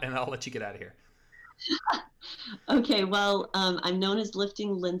want, and I'll let you get out of here. Okay, well, I'm known as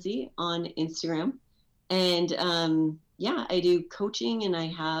Lifting Lindsay on Instagram, and I do coaching, and I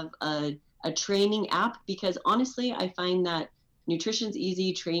have a training app because honestly, I find that nutrition's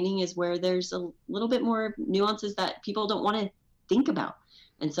easy, training is where there's a little bit more nuances that people don't want to think about.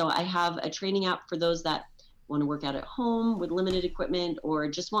 And so I have a training app for those that want to work out at home with limited equipment or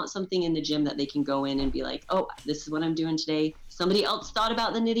just want something in the gym that they can go in and be like, oh, this is what I'm doing today. Somebody else thought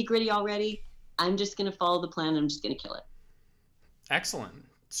about the nitty gritty already. I'm just going to follow the plan. I'm just going to kill it. Excellent.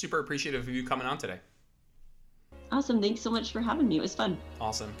 Super appreciative of you coming on today. Awesome. Thanks so much for having me. It was fun.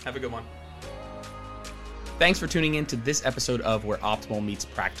 Awesome. Have a good one. Thanks for tuning in to this episode of Where Optimal Meets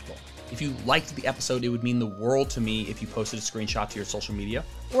Practical. If you liked the episode, it would mean the world to me if you posted a screenshot to your social media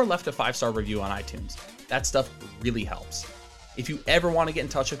or left a 5-star review on iTunes. That stuff really helps. If you ever want to get in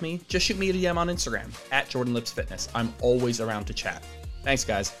touch with me, just shoot me a DM on Instagram @JordanLipsFitness. I'm always around to chat. Thanks,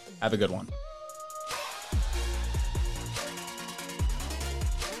 guys. Have a good one.